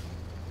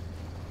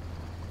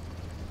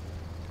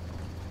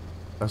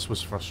 That's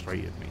what's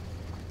frustrated me.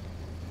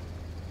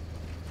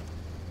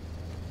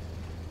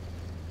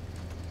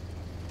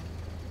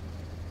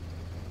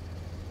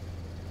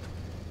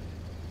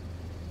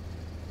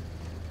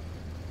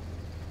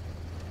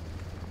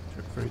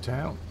 Trip through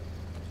town.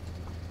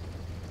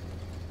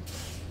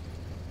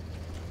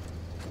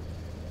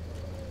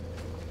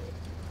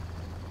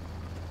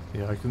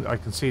 Yeah, I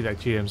can see that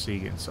GMC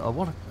getting. So I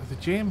want the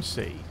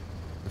GMC.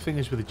 The thing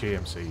is with the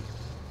GMC,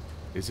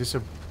 is this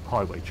a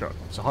highway truck?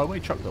 It's a highway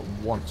truck that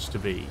wants to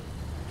be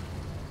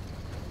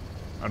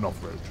an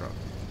off-road truck.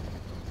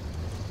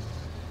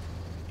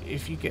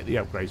 If you get the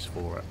upgrades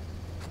for it,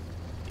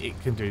 it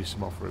can do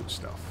some off-road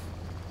stuff.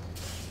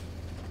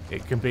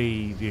 It can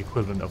be the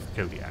equivalent of the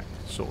Kodiak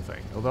sort of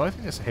thing. Although I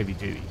think it's a heavy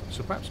duty,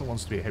 so perhaps it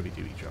wants to be a heavy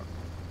duty truck.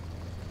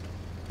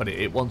 But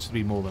it wants to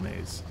be more than it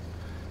is.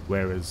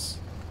 Whereas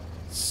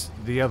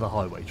the other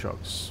highway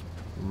trucks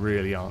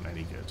really aren't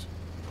any good.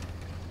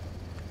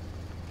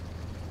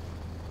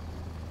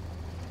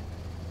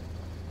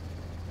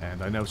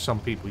 And I know some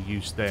people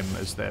use them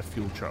as their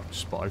fuel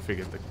trucks, but I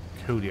figured the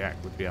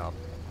Kodiak would be our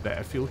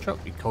better fuel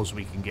truck because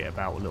we can get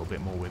about a little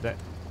bit more with it.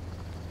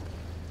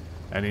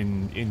 And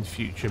in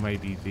future,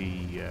 maybe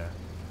the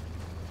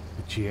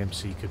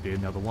GMC could be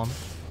another one.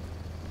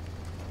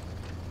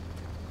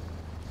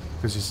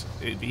 Because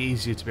it'd be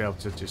easier to be able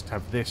to just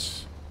have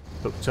this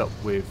hooked up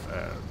with,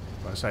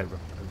 like I say, a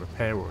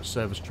repair or a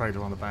service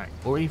trailer on the back,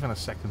 or even a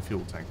second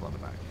fuel tank on the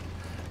back,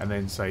 and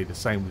then say the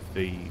same with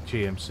the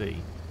GMC,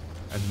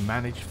 and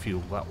manage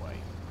fuel that way.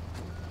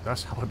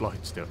 That's how I'd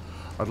like to do it.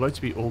 I'd like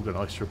to be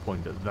organised to a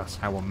point that that's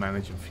how I'm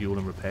managing fuel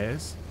and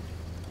repairs.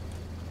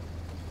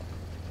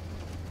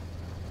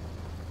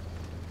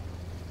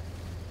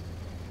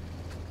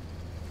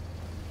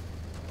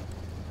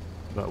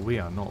 But we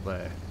are not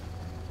there.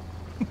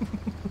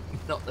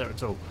 Not there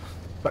at all.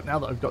 But now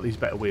that I've got these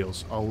better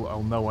wheels,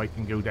 I'll know I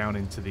can go down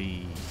into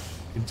the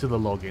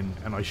login,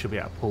 and I should be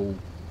able to pull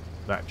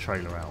that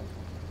trailer out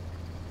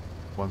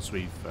once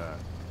we've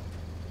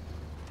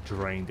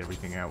drained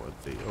everything out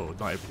of the, or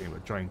not everything,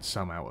 but drained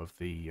some out of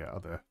the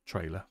other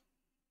trailer.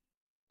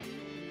 I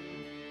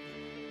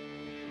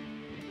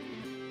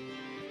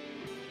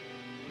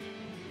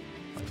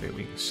think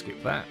we can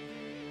skip that.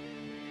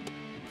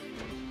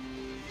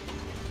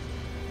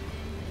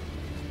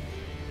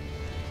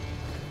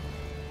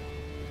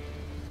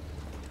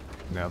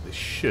 Now this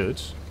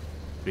should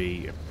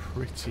be a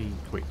pretty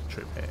quick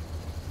trip here.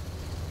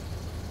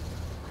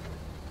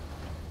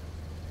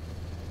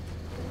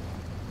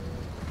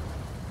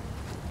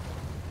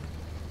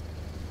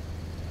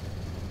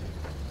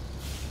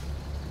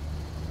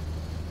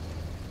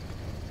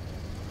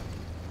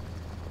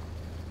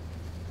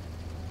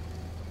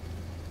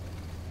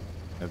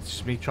 Now, this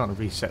is me trying to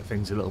reset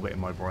things a little bit in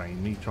my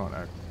brain, me trying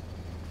to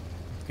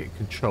get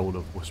control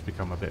of what's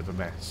become a bit of a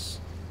mess.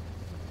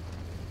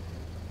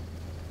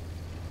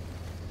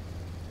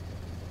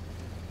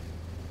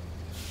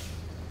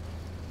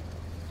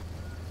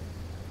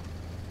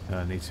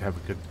 I need to have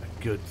a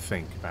good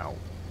think about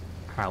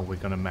how we're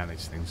going to manage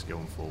things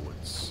going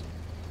forwards.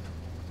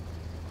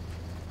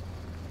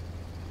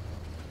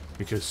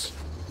 Because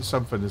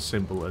something as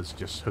simple as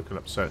just hooking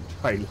up certain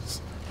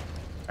trailers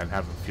and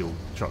having fuel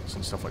trucks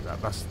and stuff like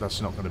that,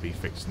 that's not going to be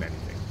fixing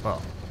anything,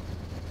 but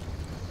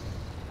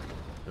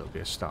it'll be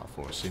a start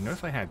for us. So, you know,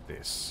 if I had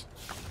this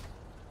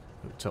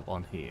hooked up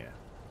on here,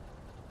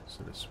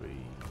 so this we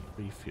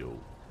refuel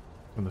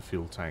from the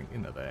fuel tank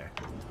into there.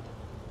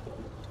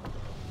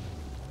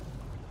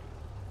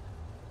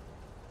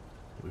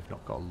 We've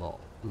not got a lot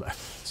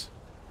left,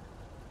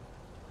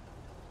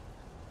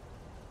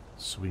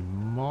 so we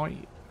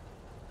might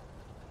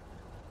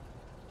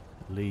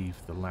leave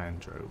the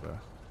Land Rover.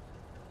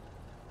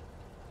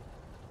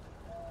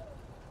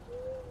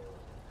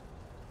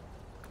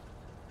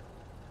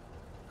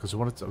 Because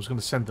I was going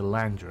to send the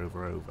Land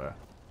Rover over.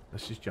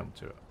 Let's just jump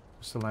to it.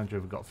 What's the Land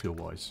Rover got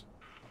fuel-wise?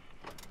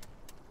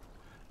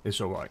 It's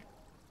alright.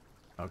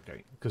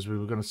 Okay, because we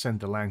were going to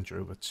send the Land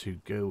Rover to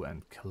go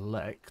and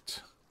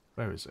collect...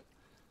 Where is it?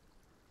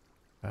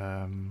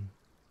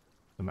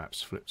 The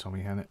map's flipped on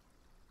me, hasn't it?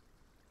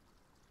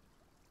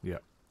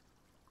 Yep.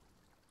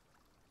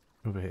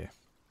 Over here.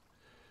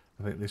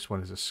 I think this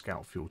one is a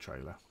Scout fuel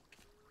trailer.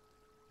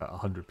 At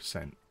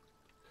 100%.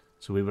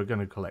 So we were going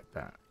to collect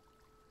that.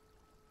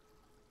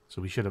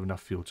 So we should have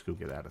enough fuel to go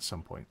get that at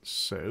some point.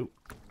 So,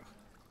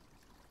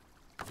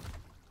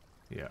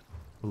 yeah,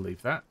 we'll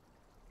leave that.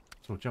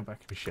 So we'll jump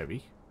back in the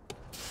Chevy.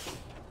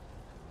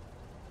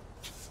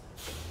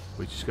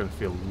 We're just going to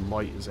feel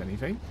light as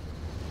anything.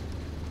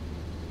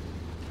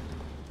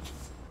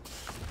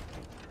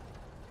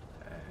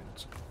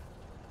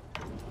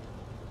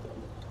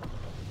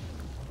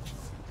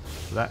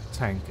 That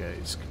tanker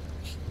is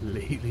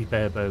completely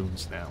bare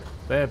bones now.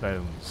 Bare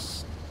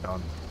bones.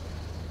 Done.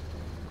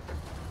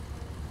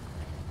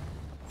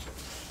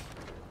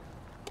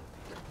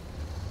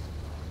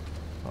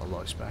 Our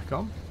lights back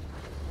on.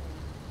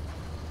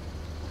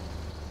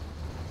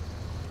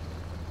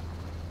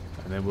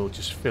 And then we'll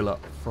just fill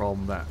up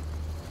from that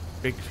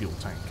big fuel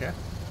tanker.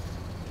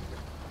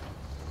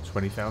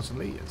 20,000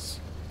 litres.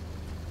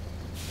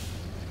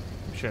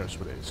 Show us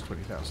what it is,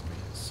 20,000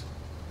 litres.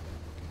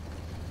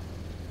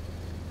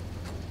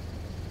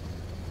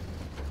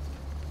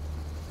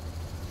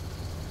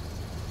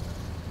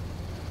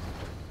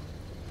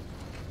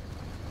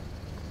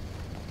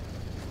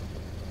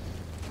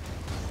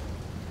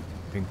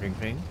 Ping, ping,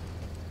 ping.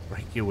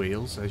 Break your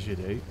wheels as you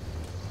do.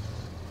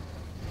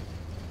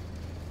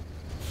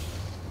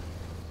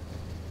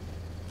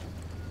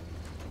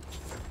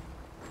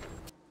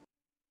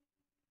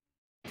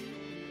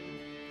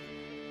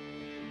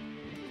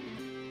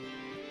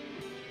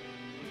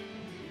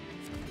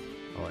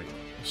 Alright,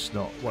 let's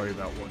not worry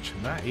about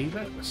watching that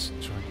either. Let's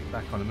try and get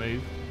back on the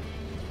move.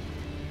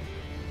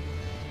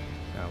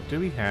 Now, do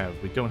we have...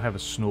 We don't have a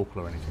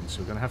snorkel or anything, so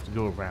we're going to have to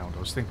go around. I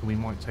was thinking we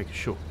might take a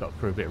shortcut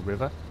through a bit of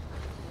river.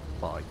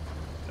 But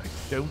I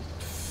don't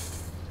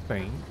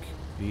think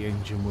the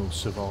engine will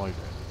survive it.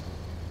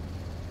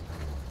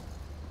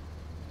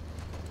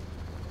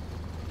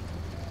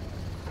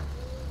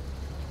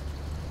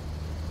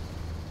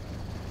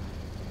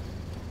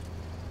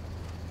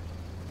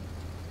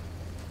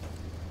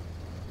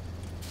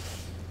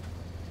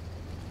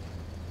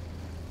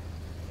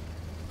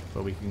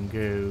 But we can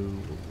go...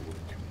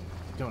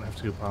 We don't have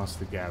to go past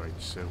the garage,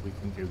 so we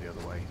can go the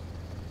other way.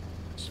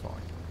 It's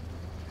fine.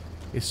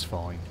 It's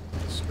fine.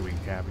 Let's go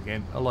in-cab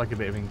again. I like a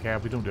bit of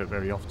in-cab. We don't do it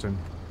very often.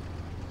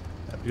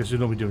 Because we're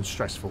normally doing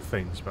stressful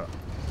things, but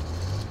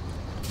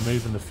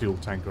moving the fuel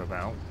tanker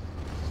about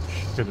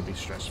shouldn't be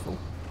stressful.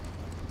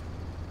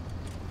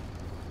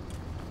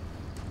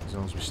 As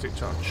long as we stick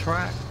to our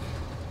track,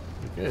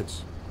 we're good.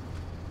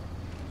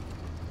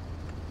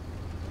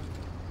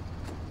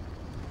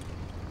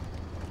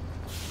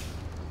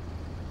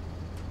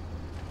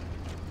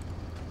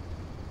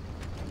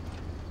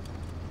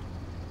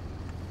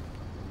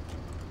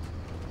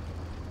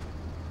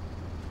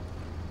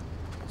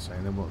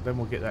 And then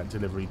we'll get that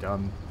delivery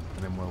done,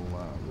 and then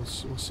we'll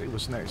see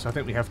what's next. I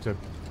think we have to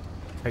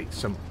take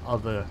some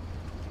other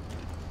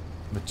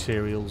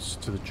materials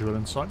to the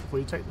drilling site before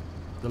you take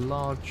the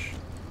large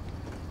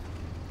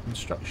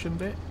construction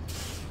bit.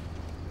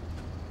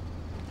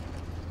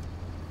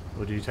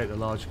 Or do you take the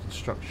large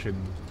construction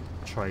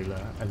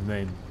trailer and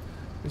then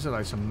is it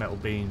like some metal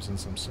beams and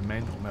some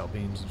cement, or metal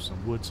beams and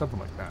some wood, something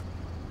like that?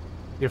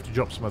 You have to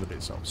drop some other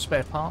bits off.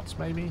 Spare parts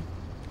maybe?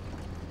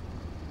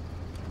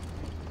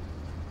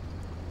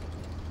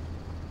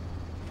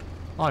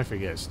 I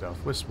forget stuff.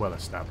 We're well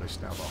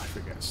established now, but I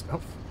forget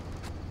stuff.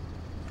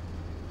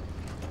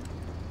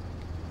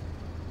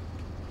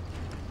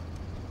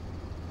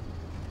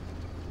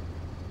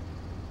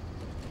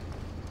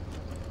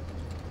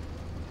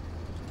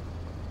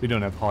 We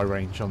don't have high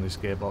range on this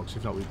gearbox.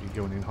 If not, we'd be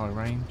going in high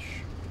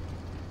range.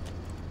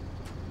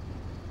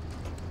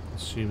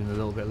 Assuming a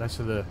little bit less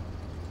of the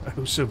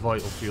oh so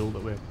vital fuel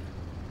that we're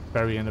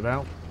burying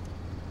about.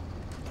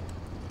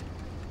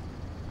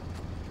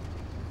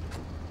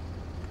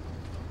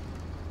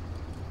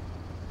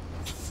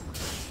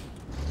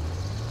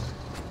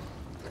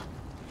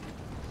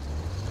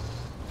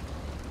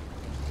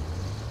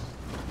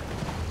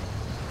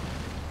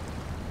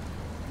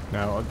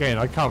 Now, again,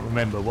 I can't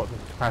remember what the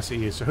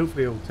capacity is, so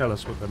hopefully it'll tell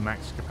us what the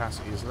max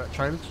capacity is of that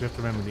trailer, because you have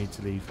to remember we need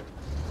to leave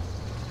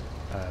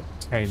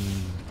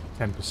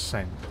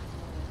 10%. I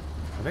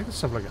think it's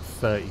something like a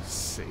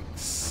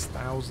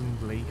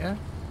 36,000 litre.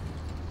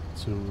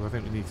 So I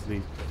think we need to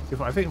leave...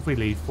 I think if we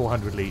leave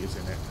 400 litres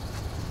in it,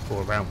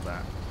 or around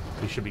that,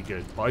 we should be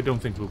good. But I don't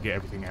think we'll get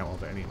everything out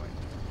of it anyway.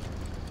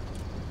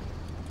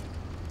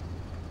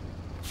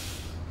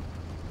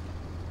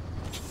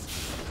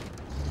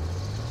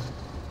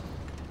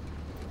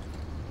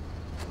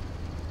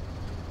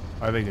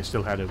 I think it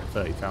still had over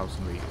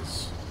 30,000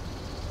 litres,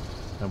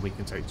 and we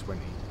can take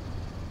 20.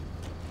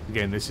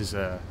 Again, this has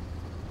got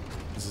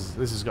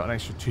an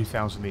extra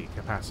 2,000 litre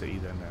capacity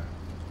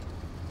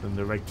than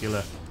the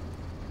regular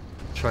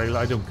trailer.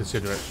 I don't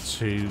consider it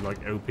too like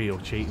OP or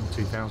cheating.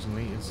 2,000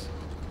 litres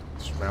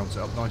just rounds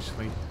it up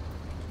nicely.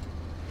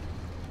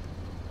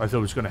 I thought it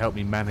was going to help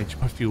me manage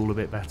my fuel a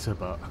bit better,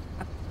 but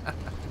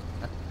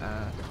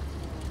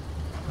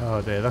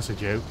oh dear, that's a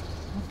joke.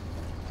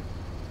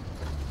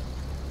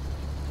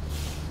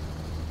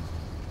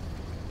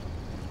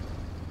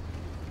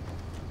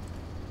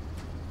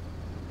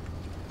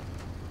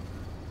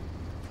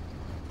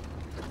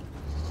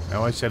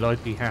 Now, I said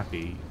I'd be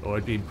happy, or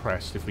I'd be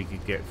impressed if we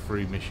could get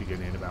through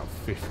Michigan in about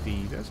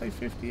 50, did I say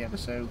 50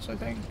 episodes, I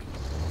think?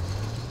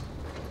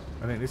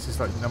 I think this is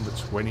like number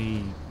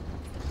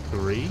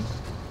 23,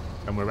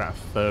 and we're about a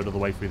third of the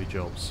way through the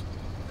jobs.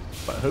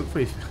 But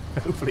hopefully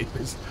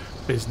this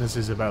business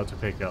is about to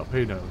pick up.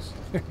 Who knows?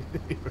 Who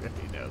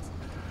really knows?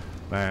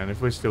 Man,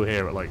 if we're still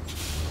here at like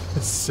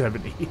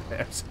 70,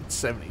 yeah,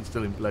 70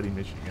 still in bloody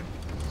Michigan.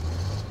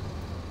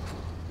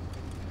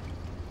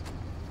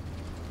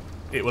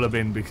 It will have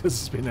been because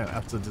it's been an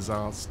utter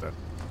disaster.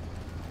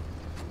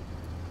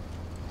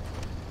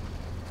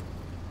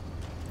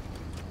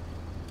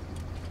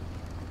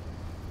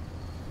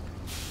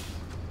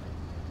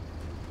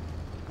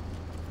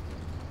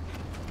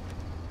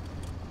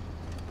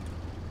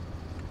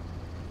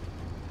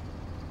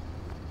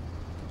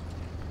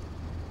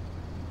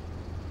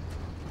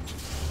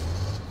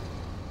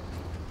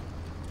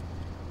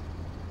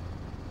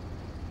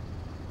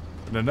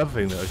 And another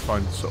thing that I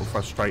find sort of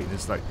frustrating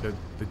is like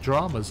the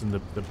dramas and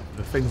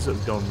the things that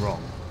have gone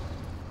wrong.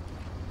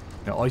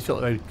 Now, I thought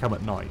they'd come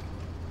at night,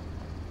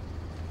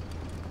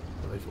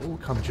 but they've all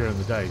come during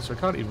the day, so I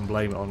can't even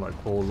blame it on like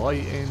poor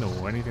lighting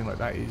or anything like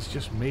that. It's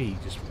just me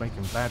just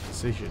making bad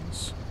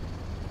decisions.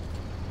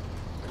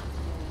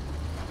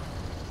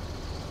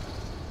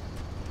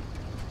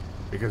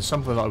 Because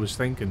something that I was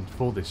thinking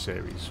for this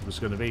series was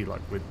going to be like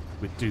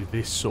we'd do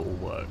this sort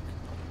of work.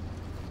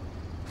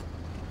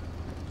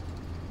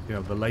 You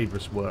know, the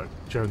laborious work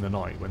during the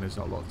night when there's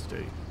not a lot to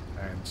do,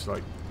 and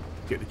like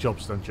get the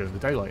jobs done during the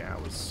daylight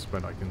hours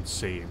when I can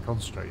see and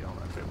concentrate on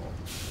it a bit more.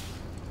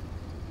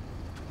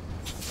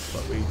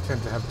 But we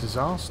tend to have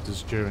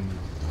disasters during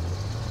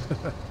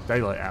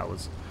daylight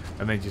hours,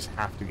 and then just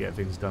have to get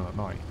things done at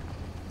night.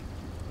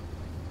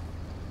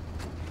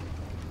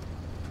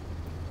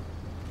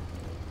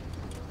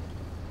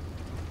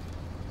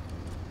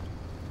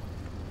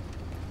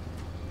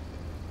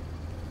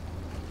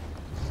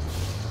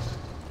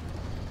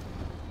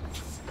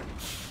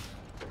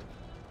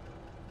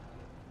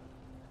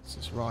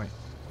 Right,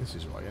 this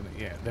is right, isn't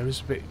it? Yeah, there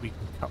is a bit we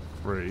can cut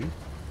through.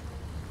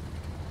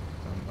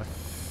 I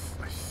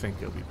think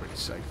it'll be pretty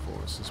safe for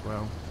us as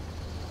well.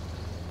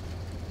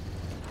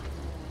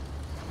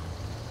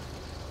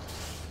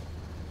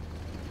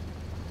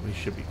 We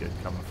should be good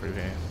coming through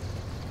here.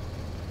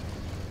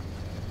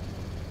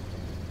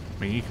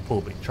 I mean, you can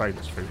pull big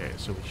trailers through here,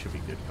 so we should be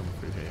good coming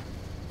through here.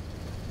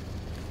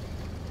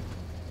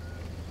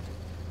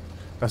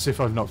 That's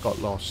if I've not got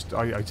lost.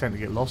 I tend to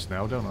get lost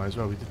now, don't I, as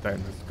well? We did that in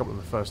a couple of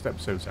the first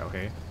episodes out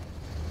here.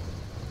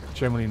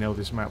 Generally know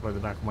this map like the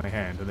back of my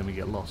hand, and then we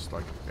get lost,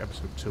 like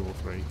episode 2 or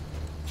 3.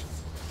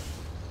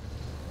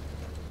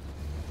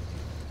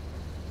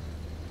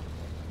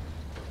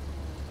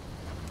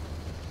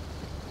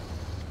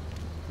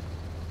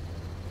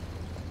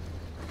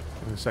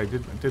 As I say,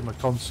 did my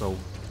console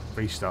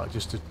restart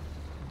just to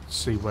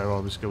see where I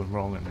was going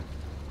wrong and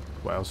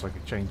what else I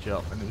could change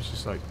up, and it was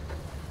just like...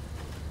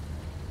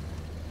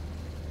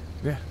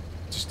 yeah,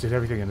 just did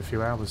everything in a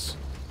few hours.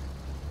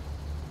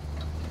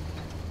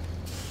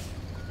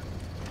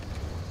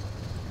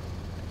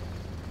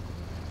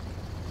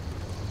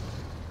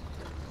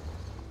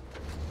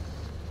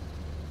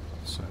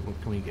 So what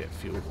can we get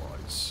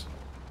fuel-wise?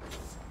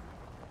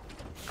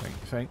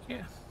 Thank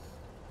you.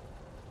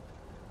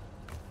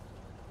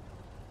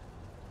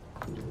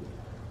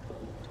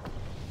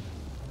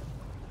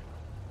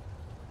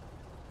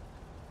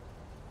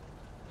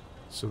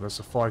 So that's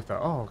a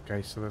 5,000. Oh,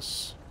 okay, so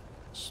that's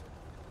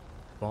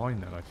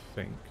fine then, I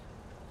think.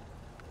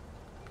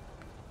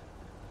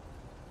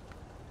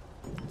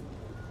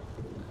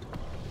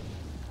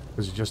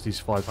 There's just these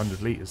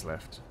 500 litres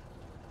left.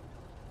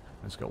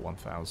 It's got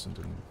 1,000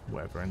 and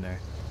whatever in there.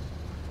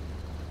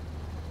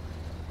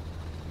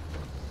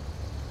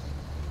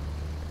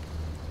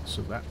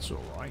 So that's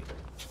alright.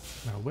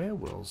 Now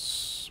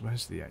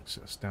where's the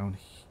access? Down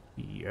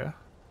here.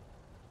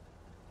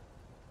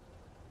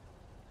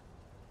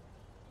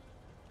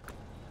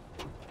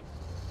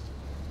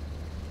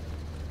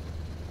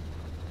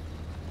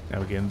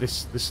 Now again,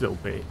 this little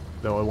bit,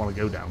 though I want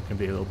to go down, can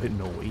be a little bit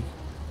naughty.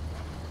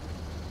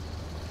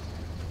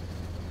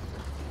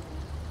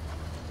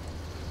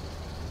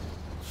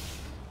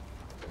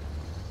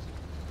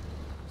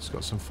 It's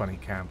got some funny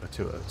camber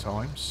to it at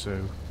times,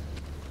 so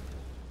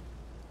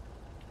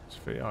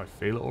I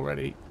feel it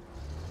already.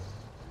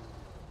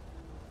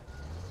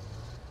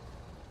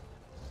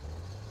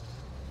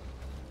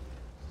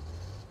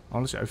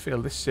 Honestly, I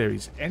feel this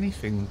series,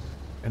 anything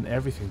and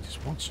everything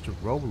just wants to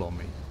roll on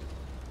me.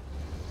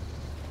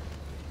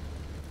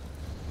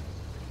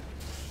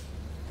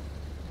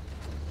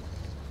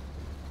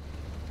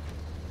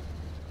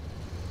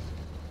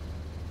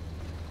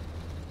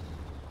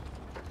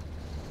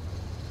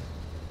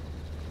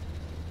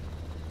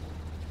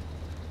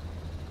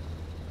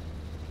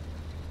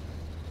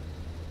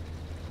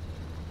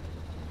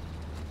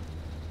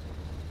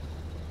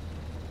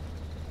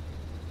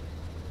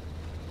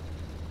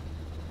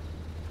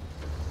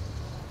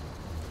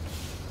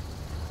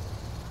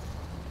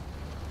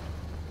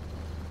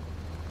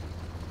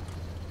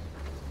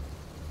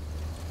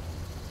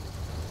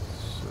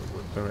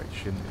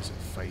 Direction is it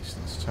faced?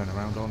 Let's turn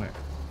around on it.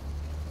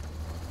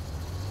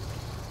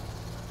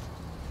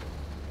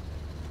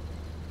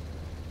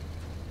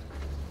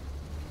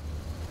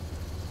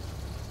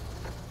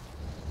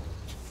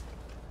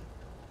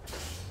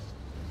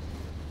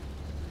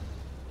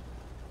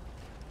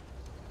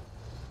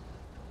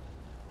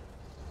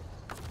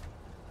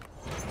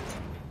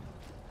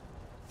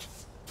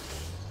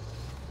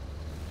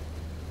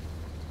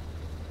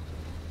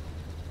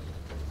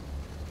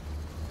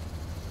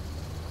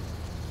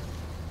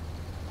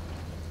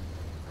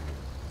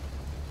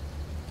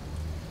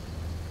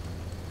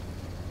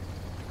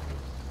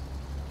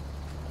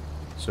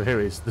 So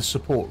here is the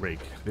support rig.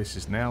 This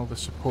is now the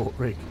support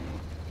rig.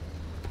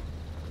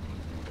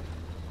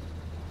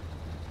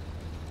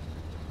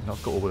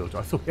 Not got all-wheel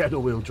drive. I thought we had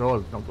all-wheel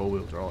drive, not got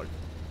all-wheel drive.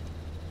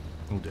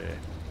 Oh dear.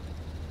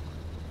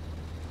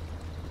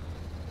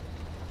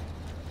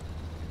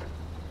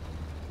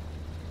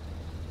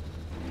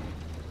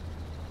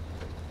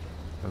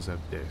 Does have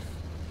diff.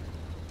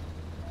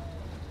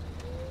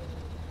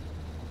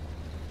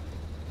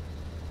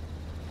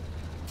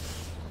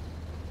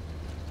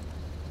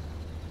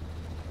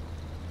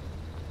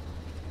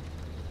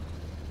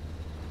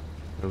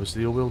 There was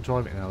the all-wheel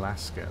drive in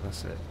Alaska,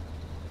 that's it.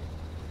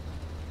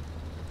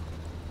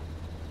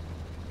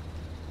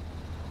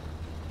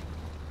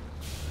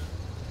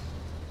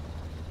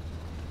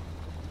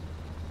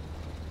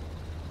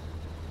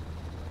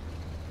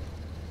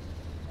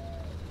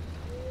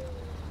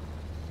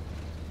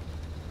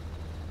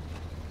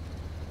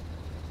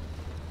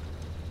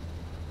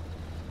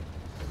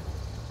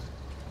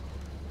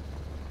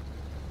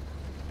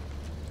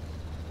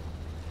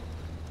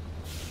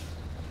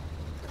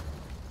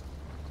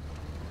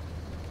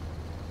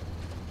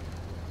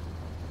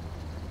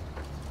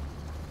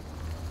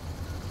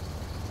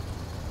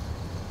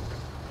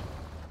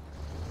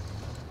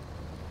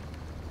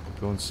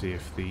 Go and see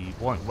if the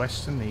White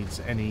Western needs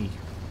any.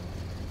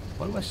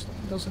 White Western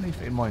doesn't need.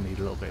 It might need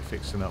a little bit of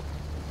fixing up.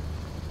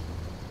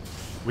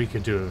 We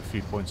could do a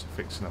few points of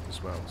fixing up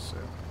as well. So.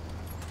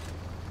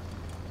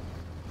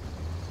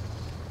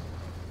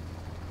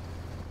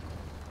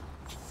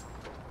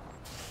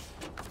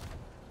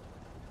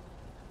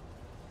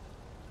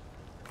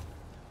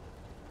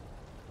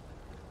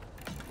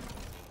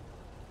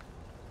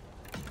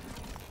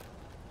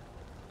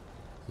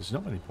 There's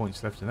not many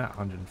points left in that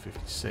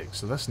 156,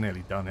 so that's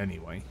nearly done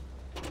anyway.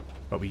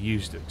 But we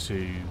used it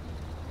to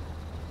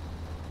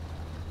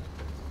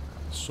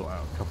sort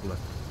out a couple of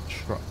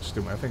trucks,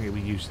 didn't we? I think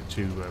we used it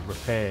to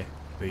repair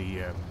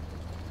the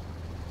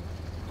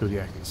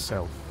Kodiak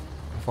itself,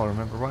 if I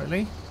remember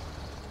rightly.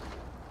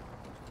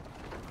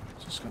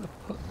 Just going to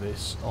put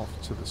this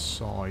off to the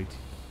side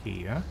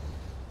here.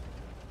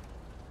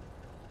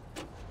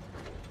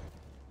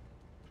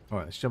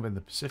 Alright, let's jump in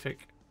the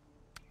Pacific.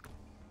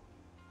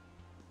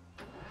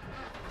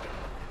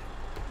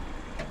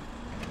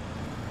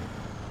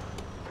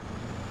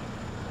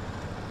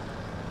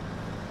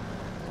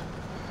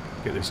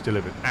 Get this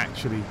delivered.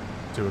 Actually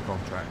do a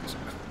contract.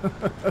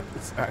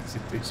 Let's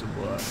actually do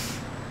some work.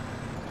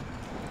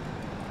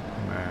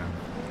 Man.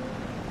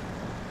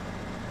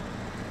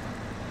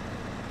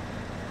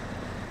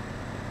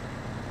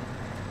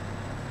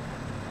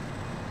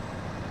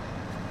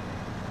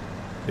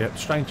 Yep,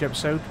 strange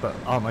episode, but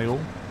aren't they all?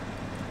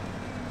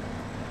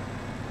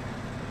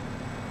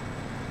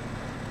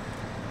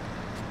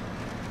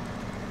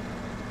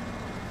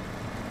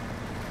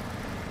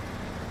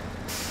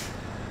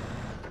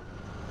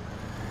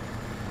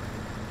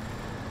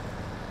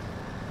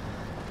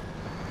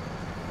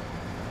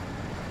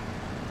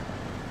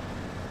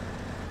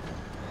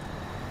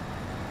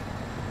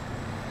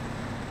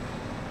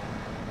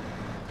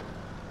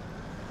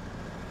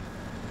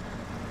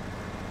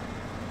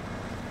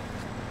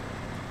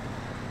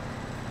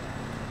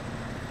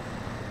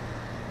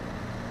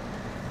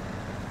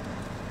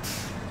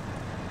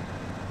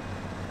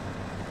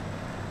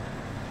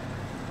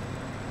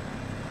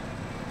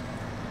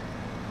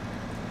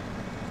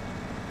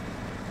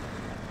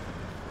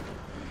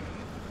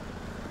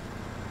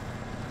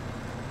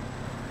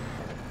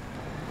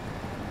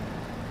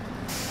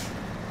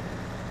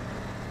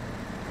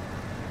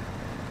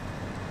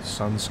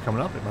 Sun's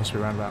coming up. It must be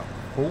around about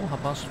 4,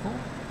 4:30.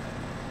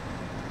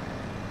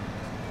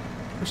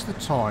 What's the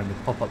time to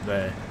pop up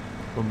there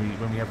when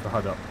we have the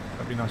HUD up?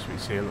 That'd be nice if we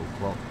see a little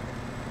clock.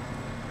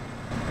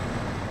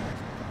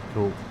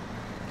 Cool.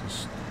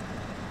 Just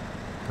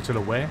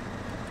until where?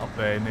 Up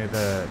there near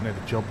the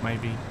job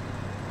maybe.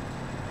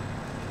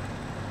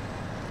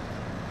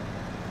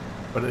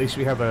 But at least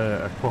we have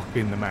a clock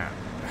in the map.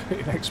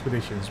 In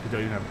Expeditions, we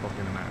don't even have a clock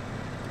in the map.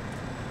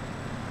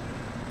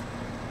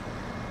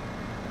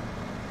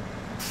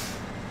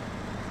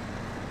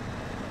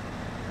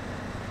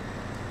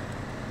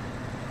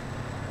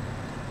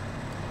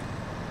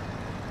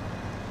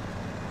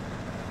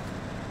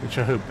 Which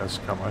I hope does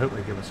come. I hope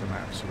they give us a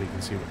map so we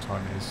can see what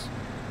time it is.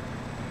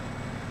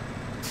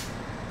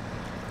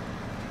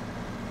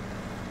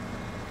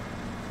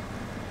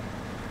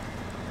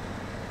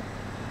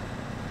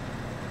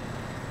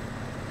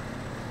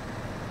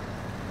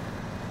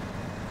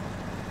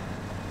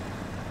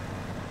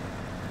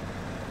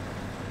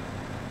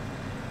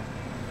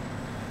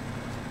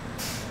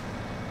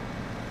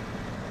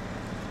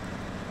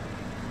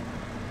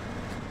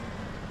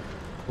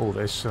 All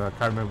this, I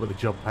can't remember what the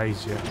job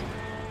pays yet.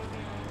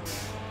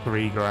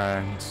 3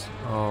 grand.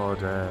 Oh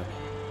dear.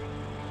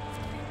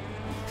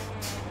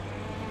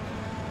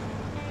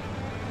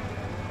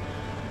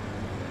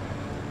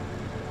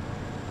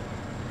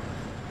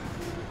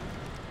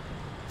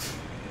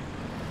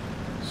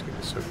 Let's get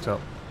this hooked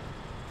up.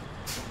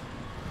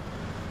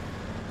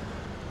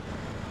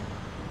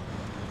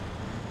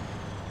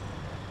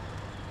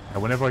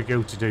 And whenever I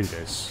go to do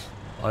this,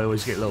 I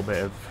always get a little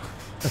bit of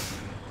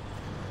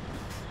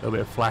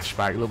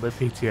flashback, a little bit of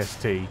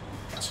PTSD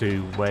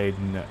to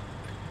when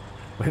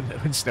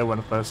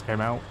SnowRunner first came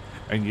out,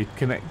 and you'd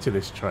connect to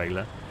this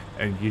trailer,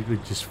 and you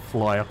would just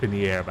fly up in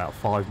the air about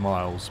 5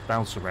 miles,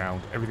 bounce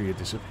around, everything would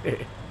disappear.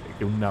 It'd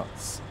go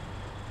nuts.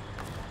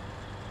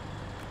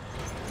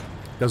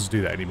 Doesn't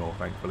do that anymore,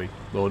 thankfully.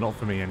 Well, not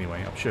for me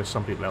anyway. I'm sure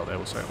some people out there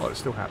will say, "Oh, it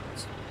still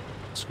happens."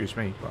 Excuse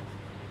me, but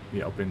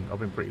yeah, I've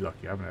been pretty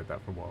lucky. I haven't had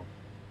that for a while.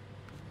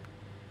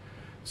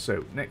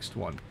 So next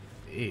one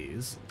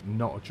is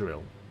not a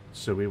drill.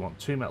 So we want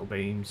 2 metal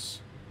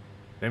beams,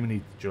 then we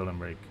need the drill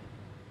and rig,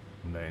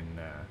 and then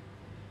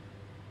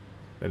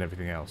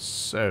everything else.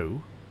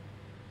 So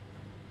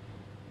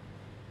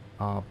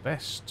our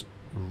best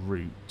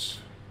route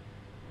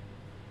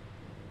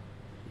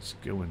is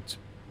going to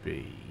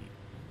be,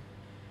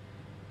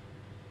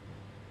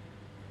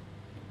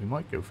 we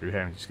might go through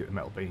here and just get the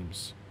metal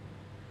beams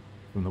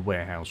from the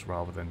warehouse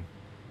rather than,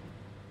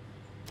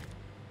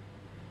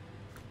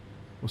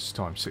 what's the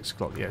time? 6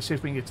 o'clock. Yeah, see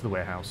if we can get to the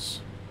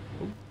warehouse.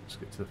 Oh, let's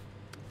get to the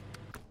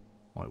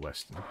White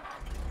Western.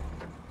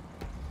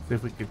 See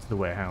if we can get to the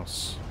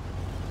warehouse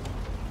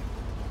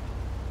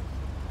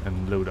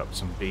and load up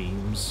some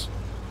beams.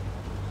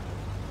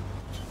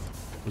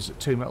 Was it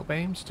 2 metal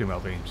beams? 2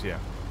 metal beams, yeah.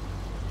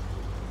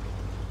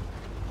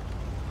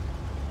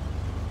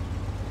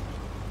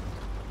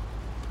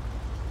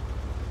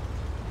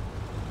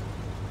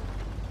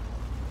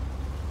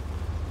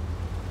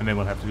 And then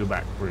we'll have to go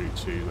back through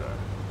to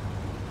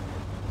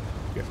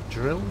get a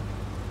drill.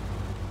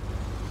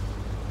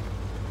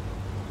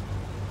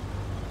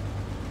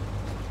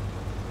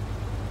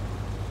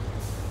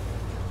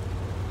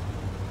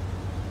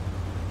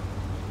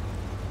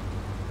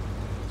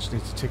 Just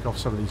need to tick off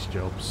some of these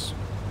jobs.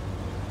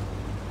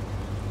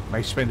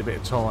 May spend a bit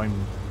of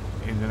time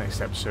in the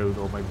next episode,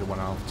 or maybe the one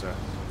after,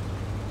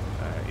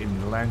 in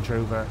the Land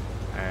Rover,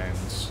 and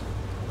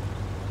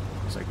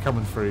so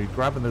coming through,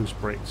 grabbing those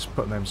bricks,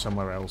 putting them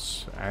somewhere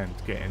else, and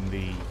getting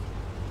the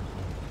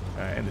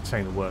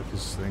entertainment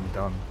workers thing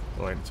done,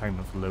 or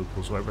entertainment for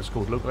locals, whatever it's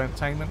called, local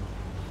entertainment.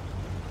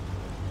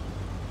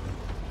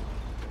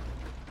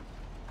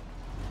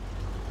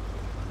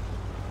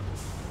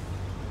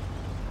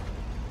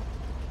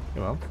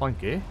 Well, fine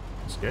gear.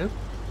 Let's go.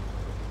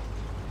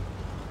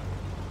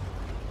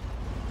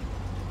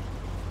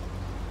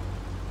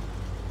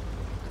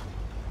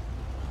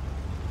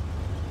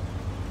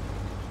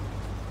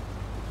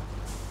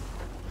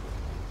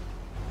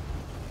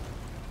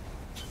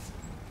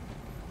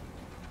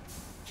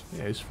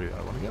 Yeah, it's free.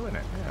 I want to go in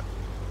it. Yeah.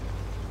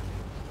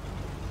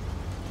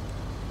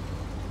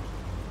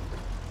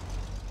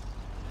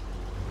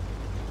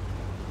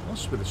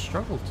 Must be the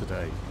struggle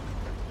today.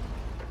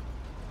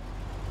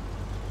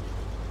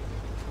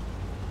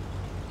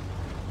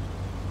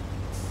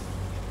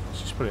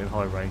 Let's just put it in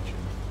high range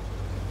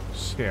and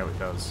see how it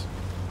does.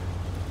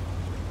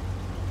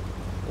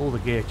 All the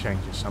gear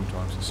changes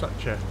sometimes. It's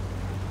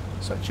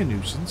such a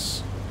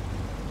nuisance.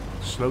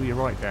 Slow you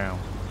right down.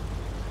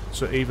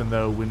 So even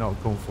though we're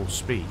not going full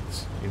speed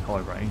in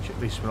high range, at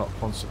least we're not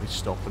constantly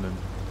stopping and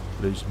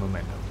losing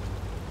momentum.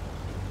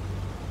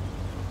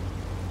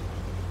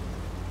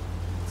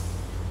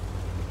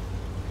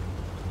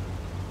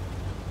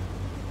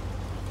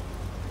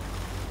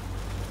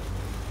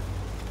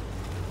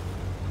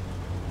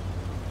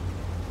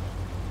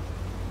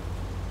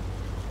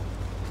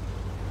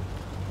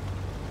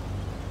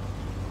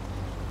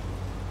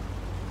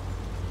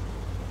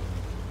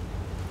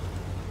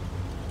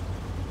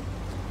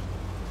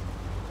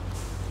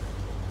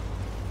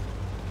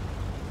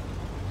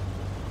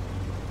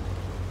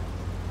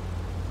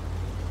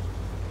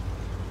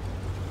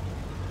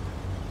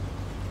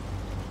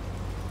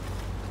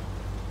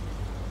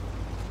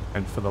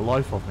 And for the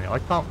life of me, I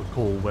can't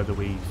recall whether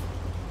we've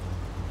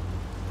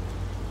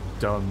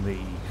done the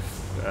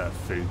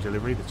food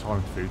delivery, the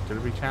timed food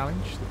delivery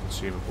challenge, the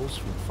consumables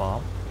from the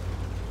farm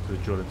to the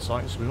drilling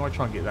site. So we might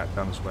try and get that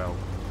done as well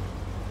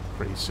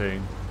pretty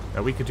soon.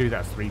 We could do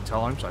that 3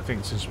 times. I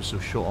think since we're so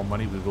short on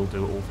money, we will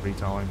do it all 3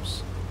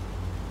 times.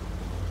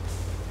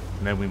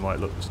 And then we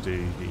might look to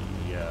do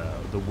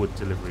the wood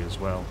delivery as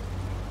well.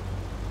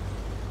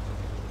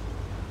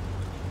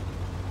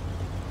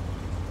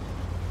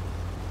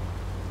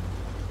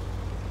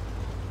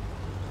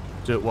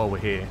 Do it while we're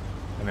here,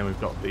 and then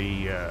we've got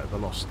the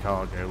lost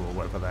cargo, or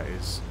whatever that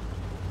is.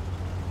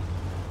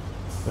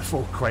 The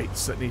 4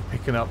 crates that need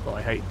picking up that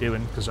I hate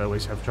doing because I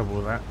always have trouble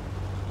with that.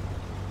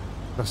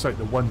 That's like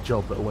the one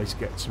job that always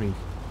gets me.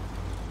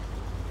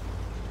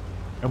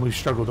 And we've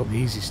struggled on the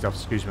easy stuff.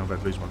 Excuse me, I'm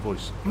about to lose my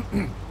voice.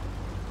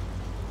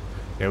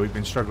 Yeah, we've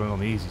been struggling on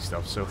the easy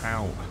stuff. So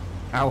how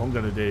I'm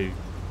going to do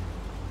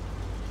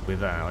with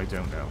that, I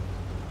don't know.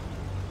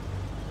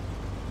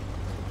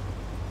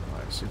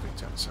 See if we can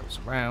turn ourselves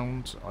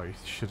around. I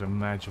should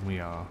imagine we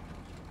are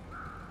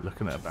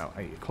looking at about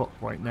 8 o'clock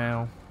right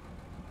now.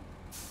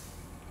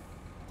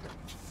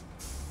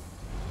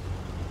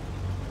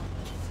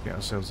 Get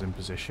ourselves in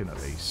position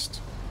at least.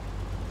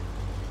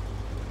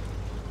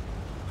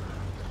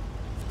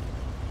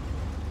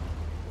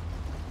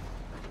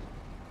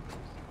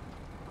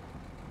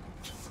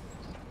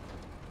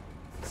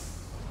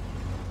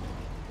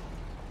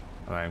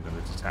 I am going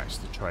to detach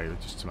the trailer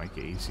just to make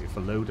it easier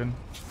for loading.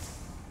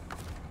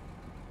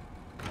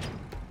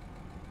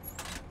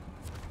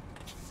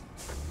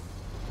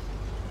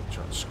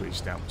 Try to squeeze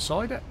down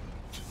beside it.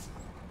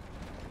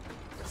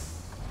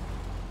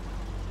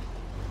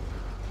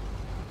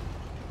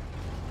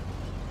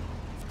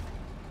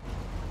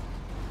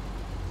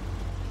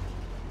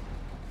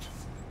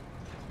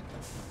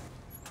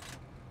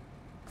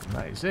 And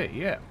that is it,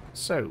 yeah.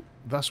 So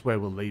that's where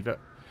we'll leave it.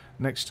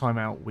 Next time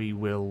out we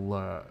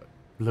will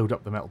load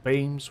up the metal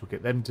beams, we'll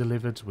get them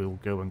delivered, we'll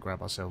go and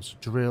grab ourselves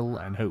a drill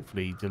and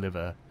hopefully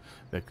deliver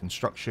the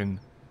construction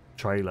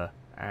trailer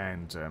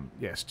and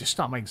yes, just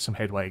start making some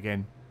headway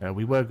again.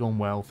 We were going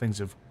well, things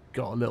have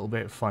got a little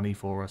bit funny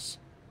for us,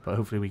 but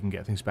hopefully we can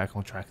get things back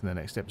on track in the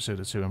next episode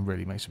or two and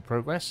really make some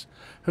progress.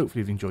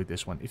 Hopefully you've enjoyed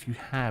this one. If you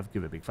have,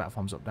 give it a big fat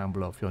thumbs up down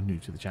below. If you're new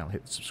to the channel,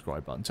 hit the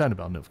subscribe button, turn the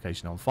bell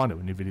notification on, find out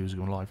when new videos are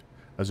going live.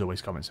 As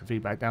always, comments and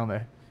feedback down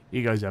there.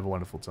 You guys have a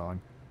wonderful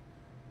time.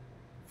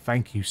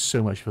 Thank you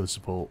so much for the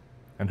support,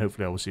 and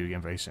hopefully I will see you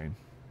again very soon.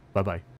 Bye bye.